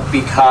wrong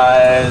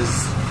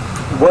because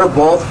we're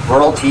both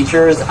rural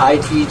teachers. I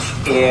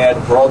teach in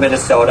rural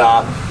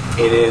Minnesota.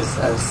 It is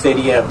a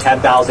city of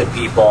 10,000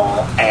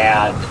 people,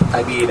 and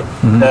I mean,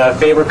 the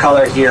favorite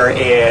color here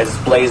is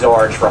blaze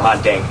orange for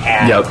hunting,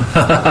 and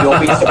you'll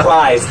be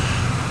surprised.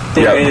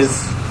 There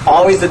is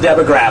always a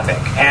demographic,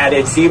 and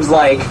it seems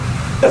like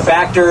the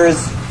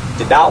factors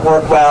did not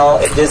work well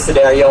in this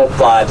scenario,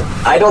 but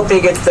I don't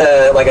think it's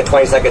like a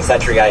 22nd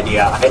century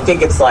idea. I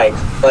think it's like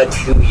a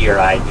 2-year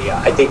idea.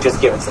 I think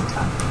just give it some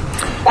time.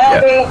 I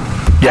agree.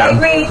 I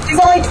agree. There's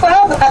only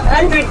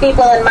 1,200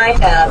 people in my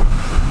town.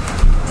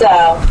 So.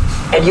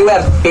 And you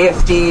have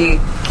 50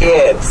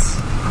 kids.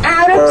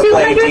 Out of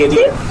 250.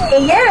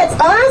 Yeah, it's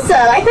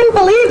awesome. I couldn't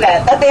believe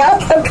it that they all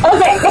kept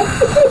coming.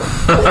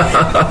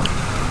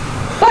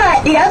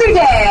 But the other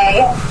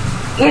day,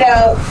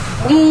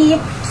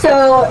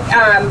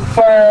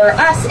 For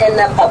us in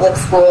the public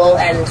school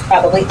and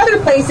probably other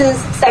places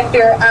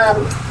sector,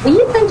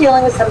 we've been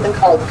dealing with something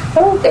called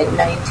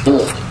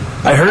COVID-19.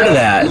 I heard of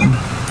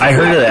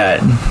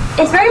that.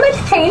 It's very much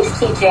changed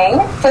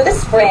teaching for the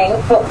spring,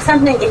 but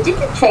something it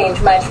didn't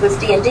change much was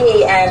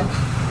D&D, and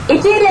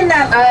it did in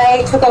that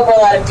I took over a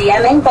lot of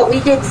DMing, but we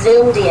did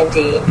Zoom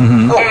D&D,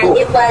 and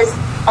it was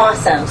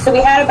awesome. So we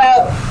had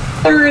about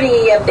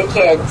 30 of the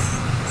kids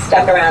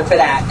stuck around for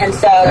that, and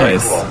so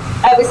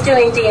I was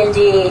doing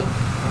D&D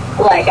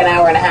like an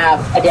hour and a half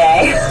a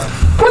day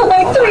for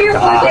like 3 or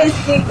 4 days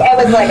a week. It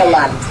was like a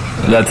lot.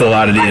 That's a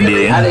lot of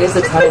D&D. That is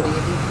a ton of D&D.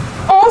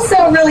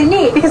 Also really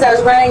neat because I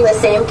was running the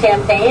same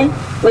campaign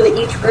with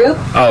each group.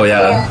 Oh,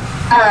 yeah.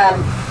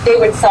 And, they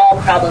would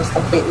solve problems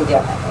completely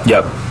differently.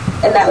 Yep.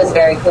 And that was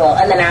very cool.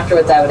 And then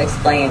afterwards I would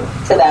explain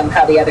to them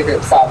how the other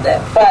group solved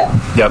it. But,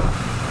 yep.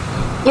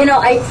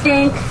 I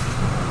think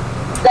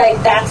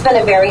like that's been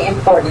a very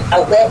important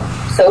outlet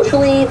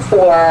socially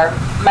for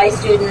my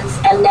students.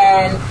 And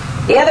then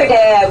the other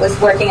day I was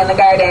working in the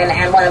garden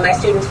and one of my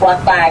students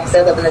walked by because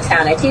I live in the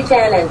town I teach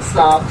in and it's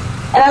small.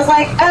 And I was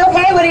like, oh,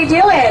 hey, what are you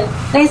doing?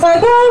 And he's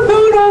like, oh, I'm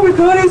going over to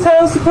Connie's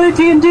house to play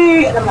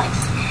D&D. And I'm like,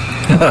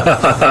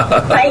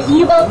 my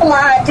evil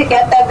plot to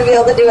get them to be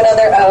able to do it on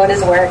their own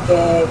is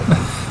working.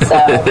 So,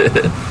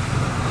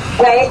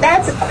 right?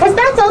 Because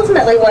that's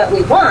ultimately what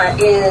we want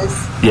is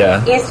to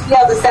be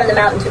able to send them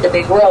out into the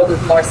big world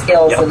with more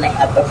skills than they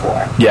had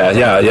before.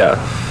 Yeah.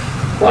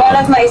 One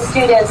of my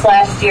students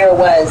last year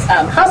was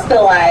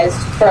hospitalized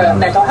for a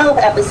mental health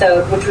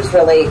episode, which was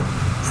really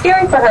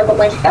scary for her. But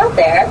when she got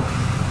there,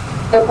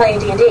 they were playing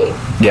D&D.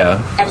 Yeah.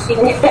 And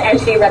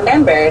she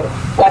remembered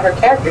what her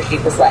character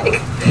sheet was like.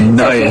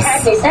 Nice. So she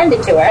had me send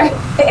it to her.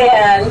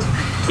 And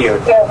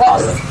cute.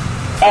 Awesome.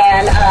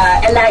 And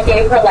that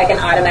gave her like an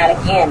automatic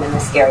in the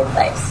scary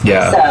place.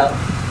 Yeah. So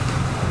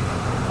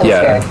it was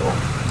very cool.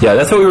 Yeah,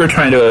 that's what we were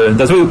trying to.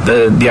 That's what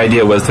the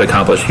idea was to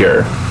accomplish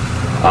here.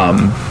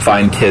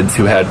 Find kids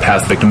who had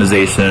past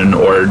victimization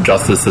or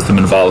justice system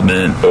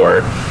involvement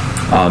or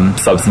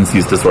substance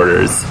use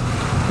disorders,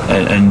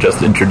 and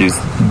just introduce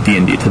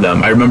D&D to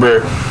them. I remember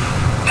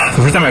the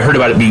first time I heard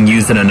about it being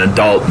used in an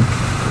adult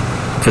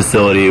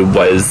facility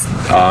was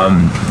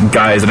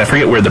guys, and I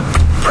forget where the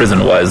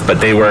prison was, but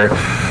they were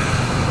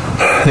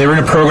in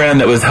a program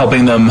that was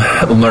helping them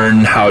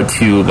learn how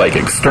to like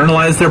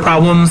externalize their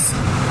problems.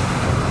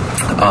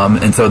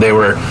 And so they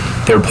were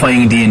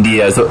playing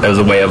D&D as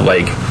a way of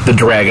like the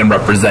dragon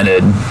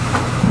represented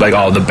like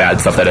all the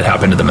bad stuff that had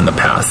happened to them in the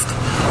past.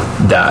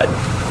 That,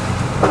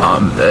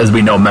 as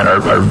we know, men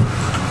are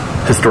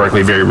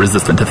historically very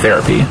resistant to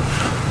therapy,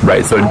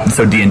 right?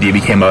 So D&D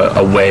became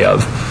a way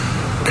of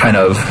kind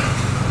of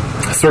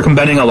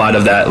circumventing a lot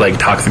of that like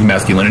toxic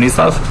masculinity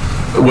stuff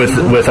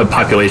with a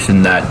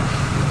population that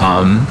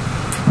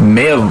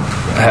may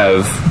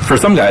have, for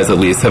some guys at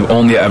least, have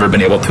only ever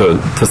been able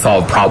to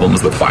solve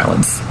problems with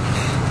violence.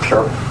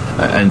 Sure.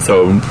 And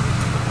so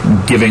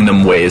giving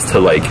them ways to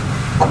like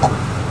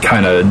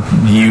kind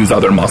of use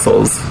other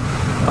muscles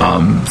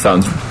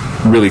sounds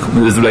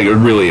is like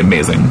really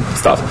amazing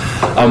stuff.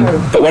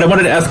 But what I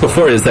wanted to ask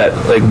before is that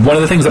like one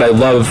of the things that I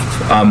love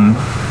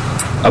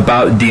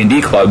about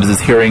D&D clubs is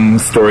hearing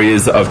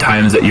stories of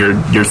times that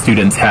your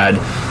students had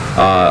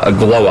a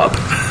glow up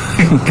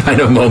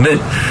kind of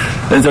moment.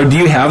 And so do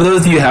you have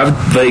those? Do you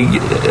have like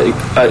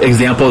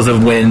examples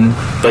of when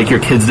like your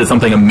kids did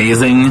something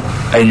amazing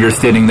and you're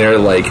sitting there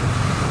like,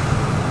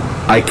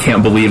 I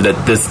can't believe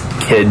that this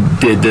kid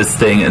did this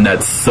thing and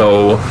that's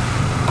so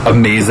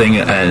amazing?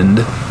 And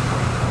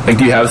like,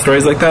 do you have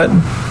stories like that?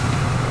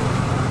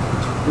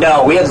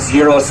 No, we have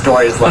zero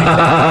stories like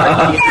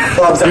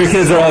that. Your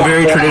kids are all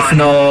very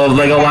traditional,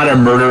 like a lot of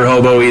murder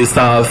hobo-y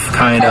stuff,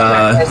 kind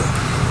of.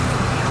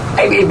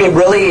 I mean, it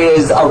really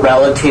is a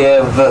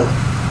relative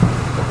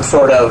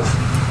sort of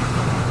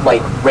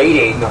like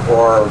rating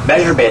or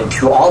measurement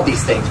to all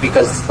these things,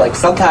 because like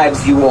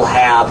sometimes you will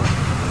have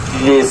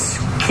this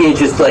kid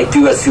just like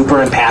do a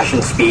super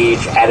impassioned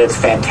speech and it's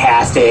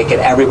fantastic and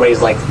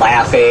everybody's like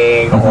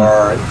laughing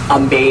or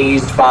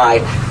amazed by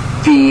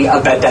the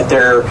event that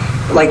they're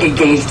like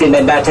engaged in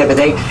and that type of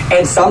thing.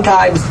 And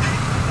sometimes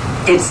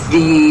it's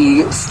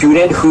the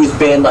student who's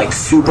been like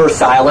super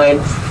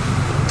silent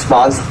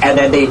months and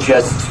then they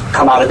just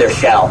come out of their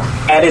shell,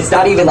 and it's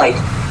not even like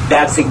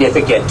that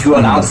significant to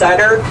an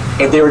outsider.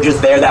 If they were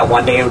just there that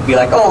one day, it would be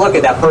like, oh, look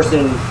at that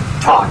person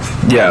talked.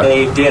 Yeah,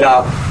 they did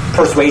a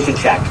persuasion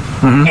check.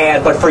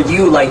 But for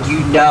you, like, you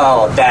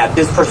know that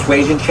this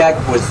persuasion check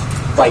was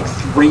like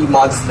 3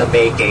 months in the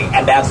making,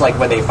 and that's like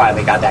when they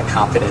finally got that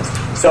confidence.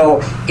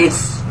 So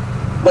it's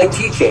like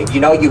teaching,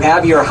 you know, you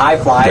have your high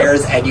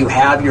flyers and you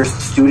have your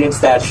students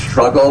that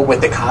struggle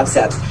with the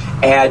concepts,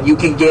 and you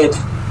can get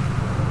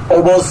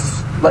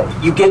almost like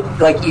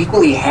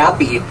equally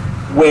happy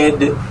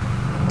when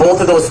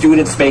both of those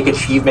students make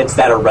achievements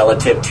that are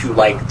relative to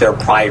like their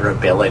prior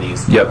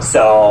abilities. Yep.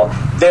 So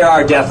there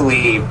are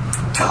definitely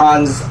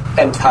tons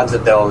and tons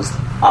of those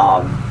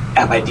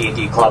at my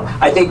D&D club.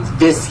 I think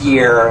this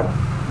year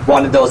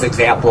one of those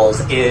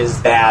examples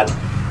is that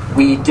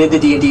we did the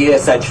D&D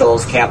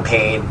Essentials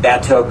campaign.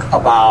 That took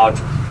about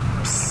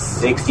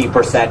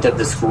 60% of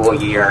the school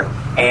year,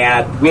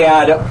 and we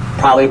had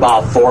probably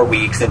about 4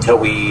 weeks until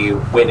we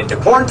went into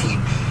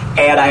quarantine.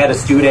 And I had a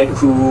student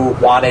who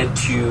wanted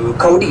to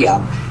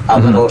co-DM a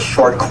little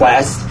short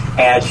quest,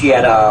 and she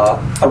had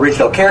a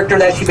original character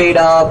that she made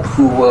up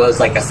who was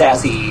like a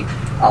sassy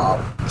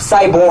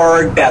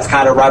cyborg that's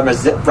kind of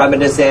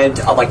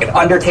reminiscent of like an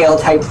Undertale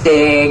type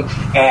thing.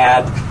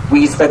 And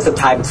we spent some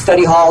time in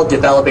study hall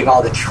developing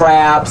all the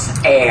traps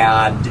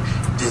and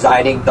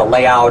designing the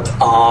layout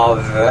of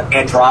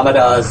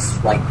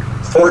Andromeda's like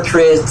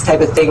fortress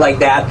type of thing like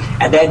that.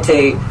 And then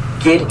to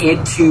get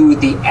into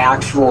the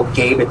actual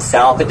game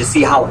itself and to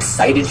see how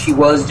excited she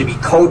was to be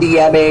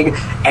co-DMing,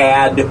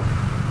 and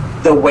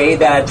the way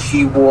that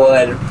she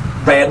would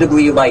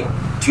randomly like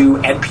do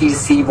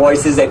NPC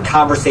voices and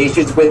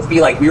conversations with me.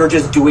 Like, we were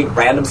just doing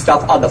random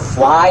stuff on the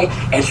fly,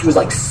 and she was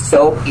like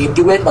so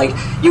into it. Like,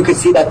 you could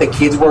see that the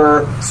kids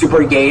were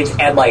super engaged,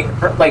 and like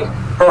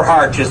her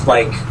heart just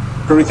like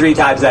grew 3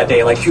 times that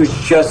day. Like, she was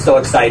just so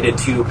excited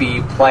to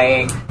be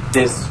playing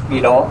this,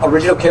 you know,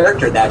 original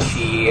character that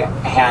she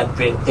had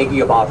been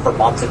thinking about for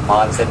months and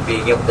months, and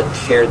being able to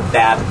share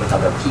that with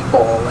other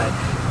people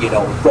and, you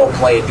know, role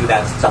play and do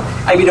that stuff.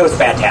 I mean, it was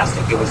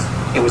fantastic. It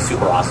was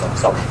super awesome.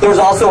 So there was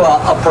also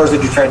a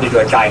person who turned into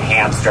a giant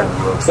hamster in the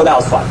room, so that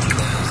was fun too.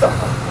 So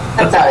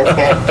that's always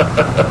good.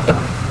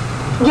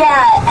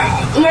 Yeah,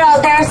 you know,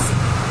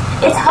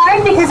 it's hard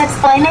because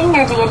explaining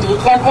your D&D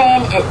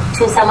campaign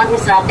to someone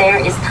who's not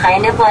there is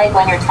kind of like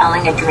when you're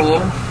telling a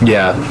dream.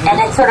 Yeah. And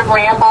it sort of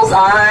rambles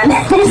on.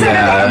 And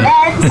then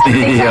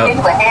something turned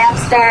into a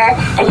hamster,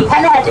 and you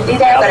kind of had to do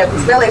that, but it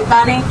was really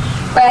funny.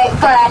 Right?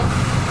 But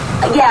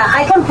yeah,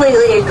 I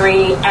completely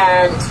agree.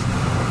 And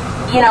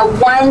you know,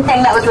 one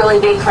thing that was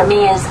really big for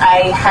me is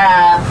I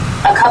have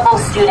a couple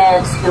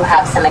students who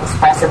have some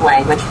expressive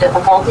language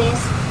difficulties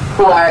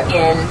who are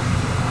in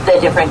the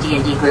different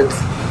D&D groups.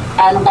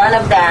 And one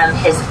of them,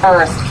 his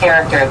first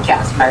character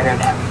just murdered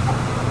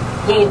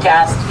everything.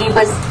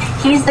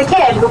 He's the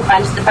kid who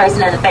punched the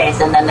person in the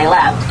face and then they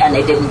left and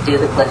they didn't do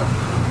the clue.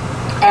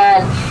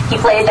 And he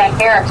played that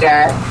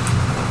character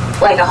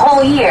like a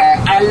whole year.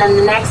 And then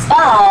the next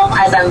fall,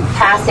 as I'm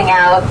passing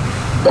out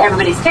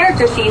everybody's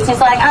character sheets, he's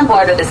like, I'm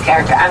bored of this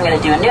character, I'm going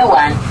to do a new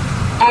one.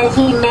 And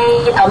he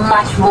made a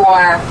much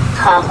more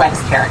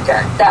complex character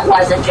that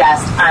wasn't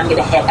just, I'm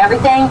going to hit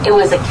everything. It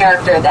was a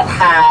character that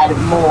had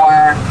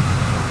more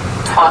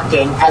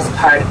talking as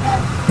part of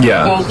it.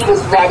 Yeah. And he was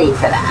ready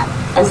for that.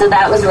 And so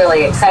that was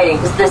really exciting,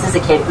 because this is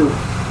a kid who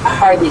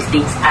hardly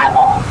speaks at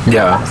all.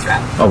 Yeah.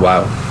 Oh,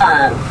 wow.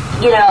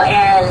 You know,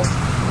 and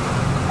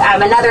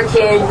I'm another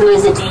kid who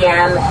is a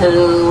DM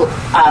who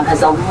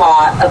has a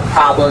lot of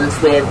problems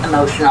with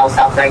emotional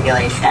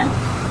self-regulation,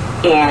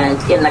 and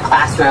in the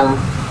classroom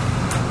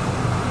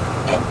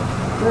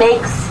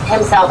makes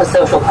himself a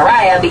social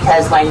pariah,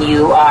 because when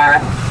you are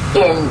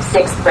in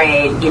 6th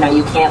grade, you know,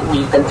 you can't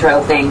weep and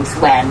throw things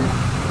when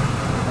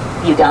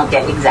you don't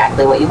get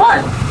exactly what you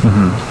want.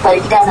 Mm-hmm. But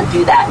he doesn't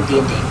do that in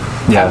D&D.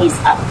 Yeah. And he's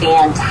a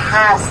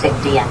fantastic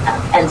DM.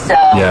 And so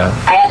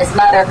I had his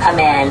mother come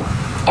in,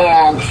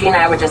 and she and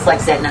I were just like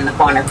sitting in the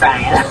corner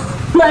crying,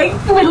 like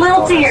with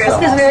little tears,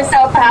 because we were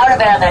so proud of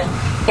him. And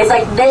it's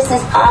like, this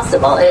is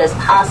possible. It is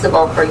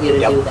possible for you to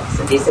do this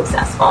and be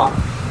successful.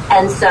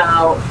 And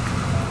so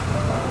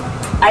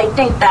I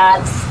think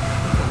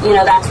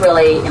that's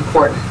really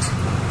important.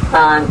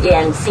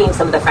 And seeing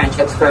some of the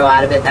friendships grow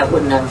out of it that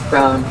wouldn't have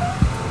grown,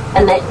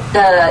 and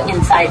the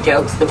inside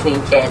jokes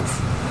between kids,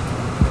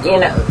 you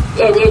know,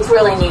 it's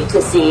really neat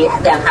to see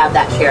them have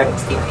that shared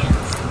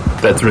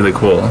experience. That's really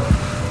cool.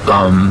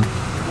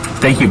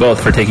 Thank you both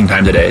for taking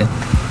time today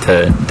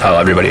to tell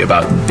everybody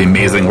about the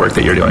amazing work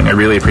that you're doing. I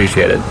really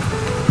appreciate it.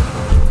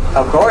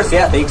 Of course,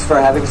 yeah. Thanks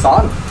for having us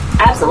on.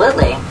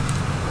 Absolutely.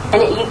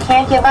 And you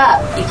can't give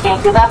up. You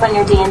can't give up on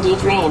your D&D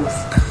dreams.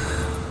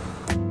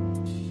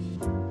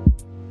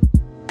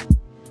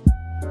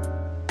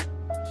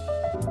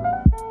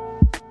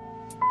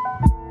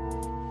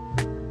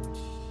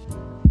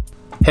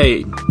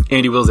 Hey,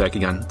 Andy Wilczak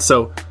again.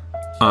 So,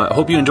 I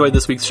hope you enjoyed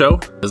this week's show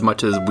as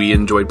much as we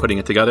enjoyed putting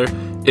it together.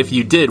 If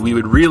you did, we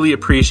would really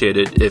appreciate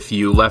it if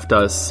you left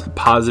us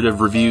positive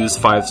reviews,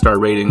 5-star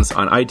ratings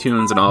on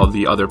iTunes and all of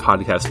the other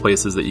podcast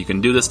places that you can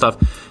do this stuff.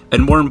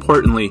 And more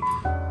importantly,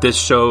 this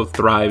show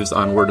thrives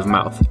on word of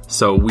mouth.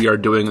 So we are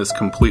doing this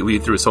completely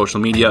through social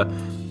media.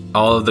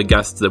 All of the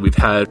guests that we've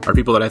had are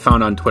people that I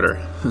found on Twitter.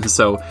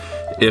 So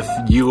if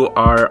you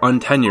are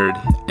untenured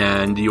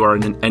and you are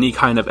in any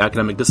kind of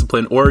academic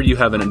discipline, or you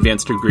have an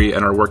advanced degree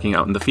and are working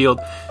out in the field,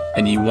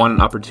 and you want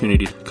an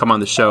opportunity to come on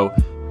the show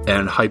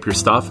and hype your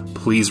stuff,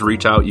 please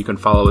reach out. You can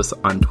follow us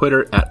on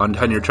Twitter at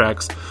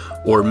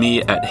UntenuredTracks, or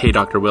me at Hey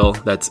Dr. Will.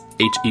 That's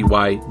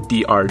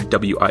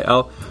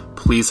HEYDRWIL.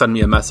 Please send me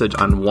a message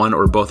on one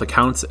or both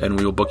accounts, and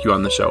we will book you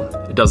on the show.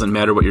 It doesn't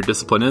matter what your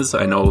discipline is.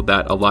 I know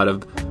that a lot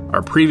of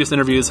our previous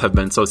interviews have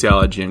been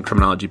sociology and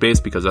criminology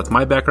based because that's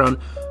my background,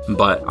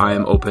 but I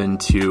am open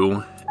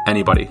to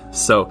anybody.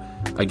 So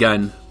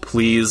again,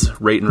 please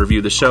rate and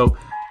review the show.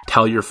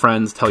 Tell your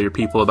friends, tell your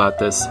people about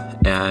this,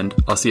 and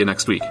I'll see you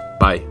next week.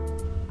 Bye.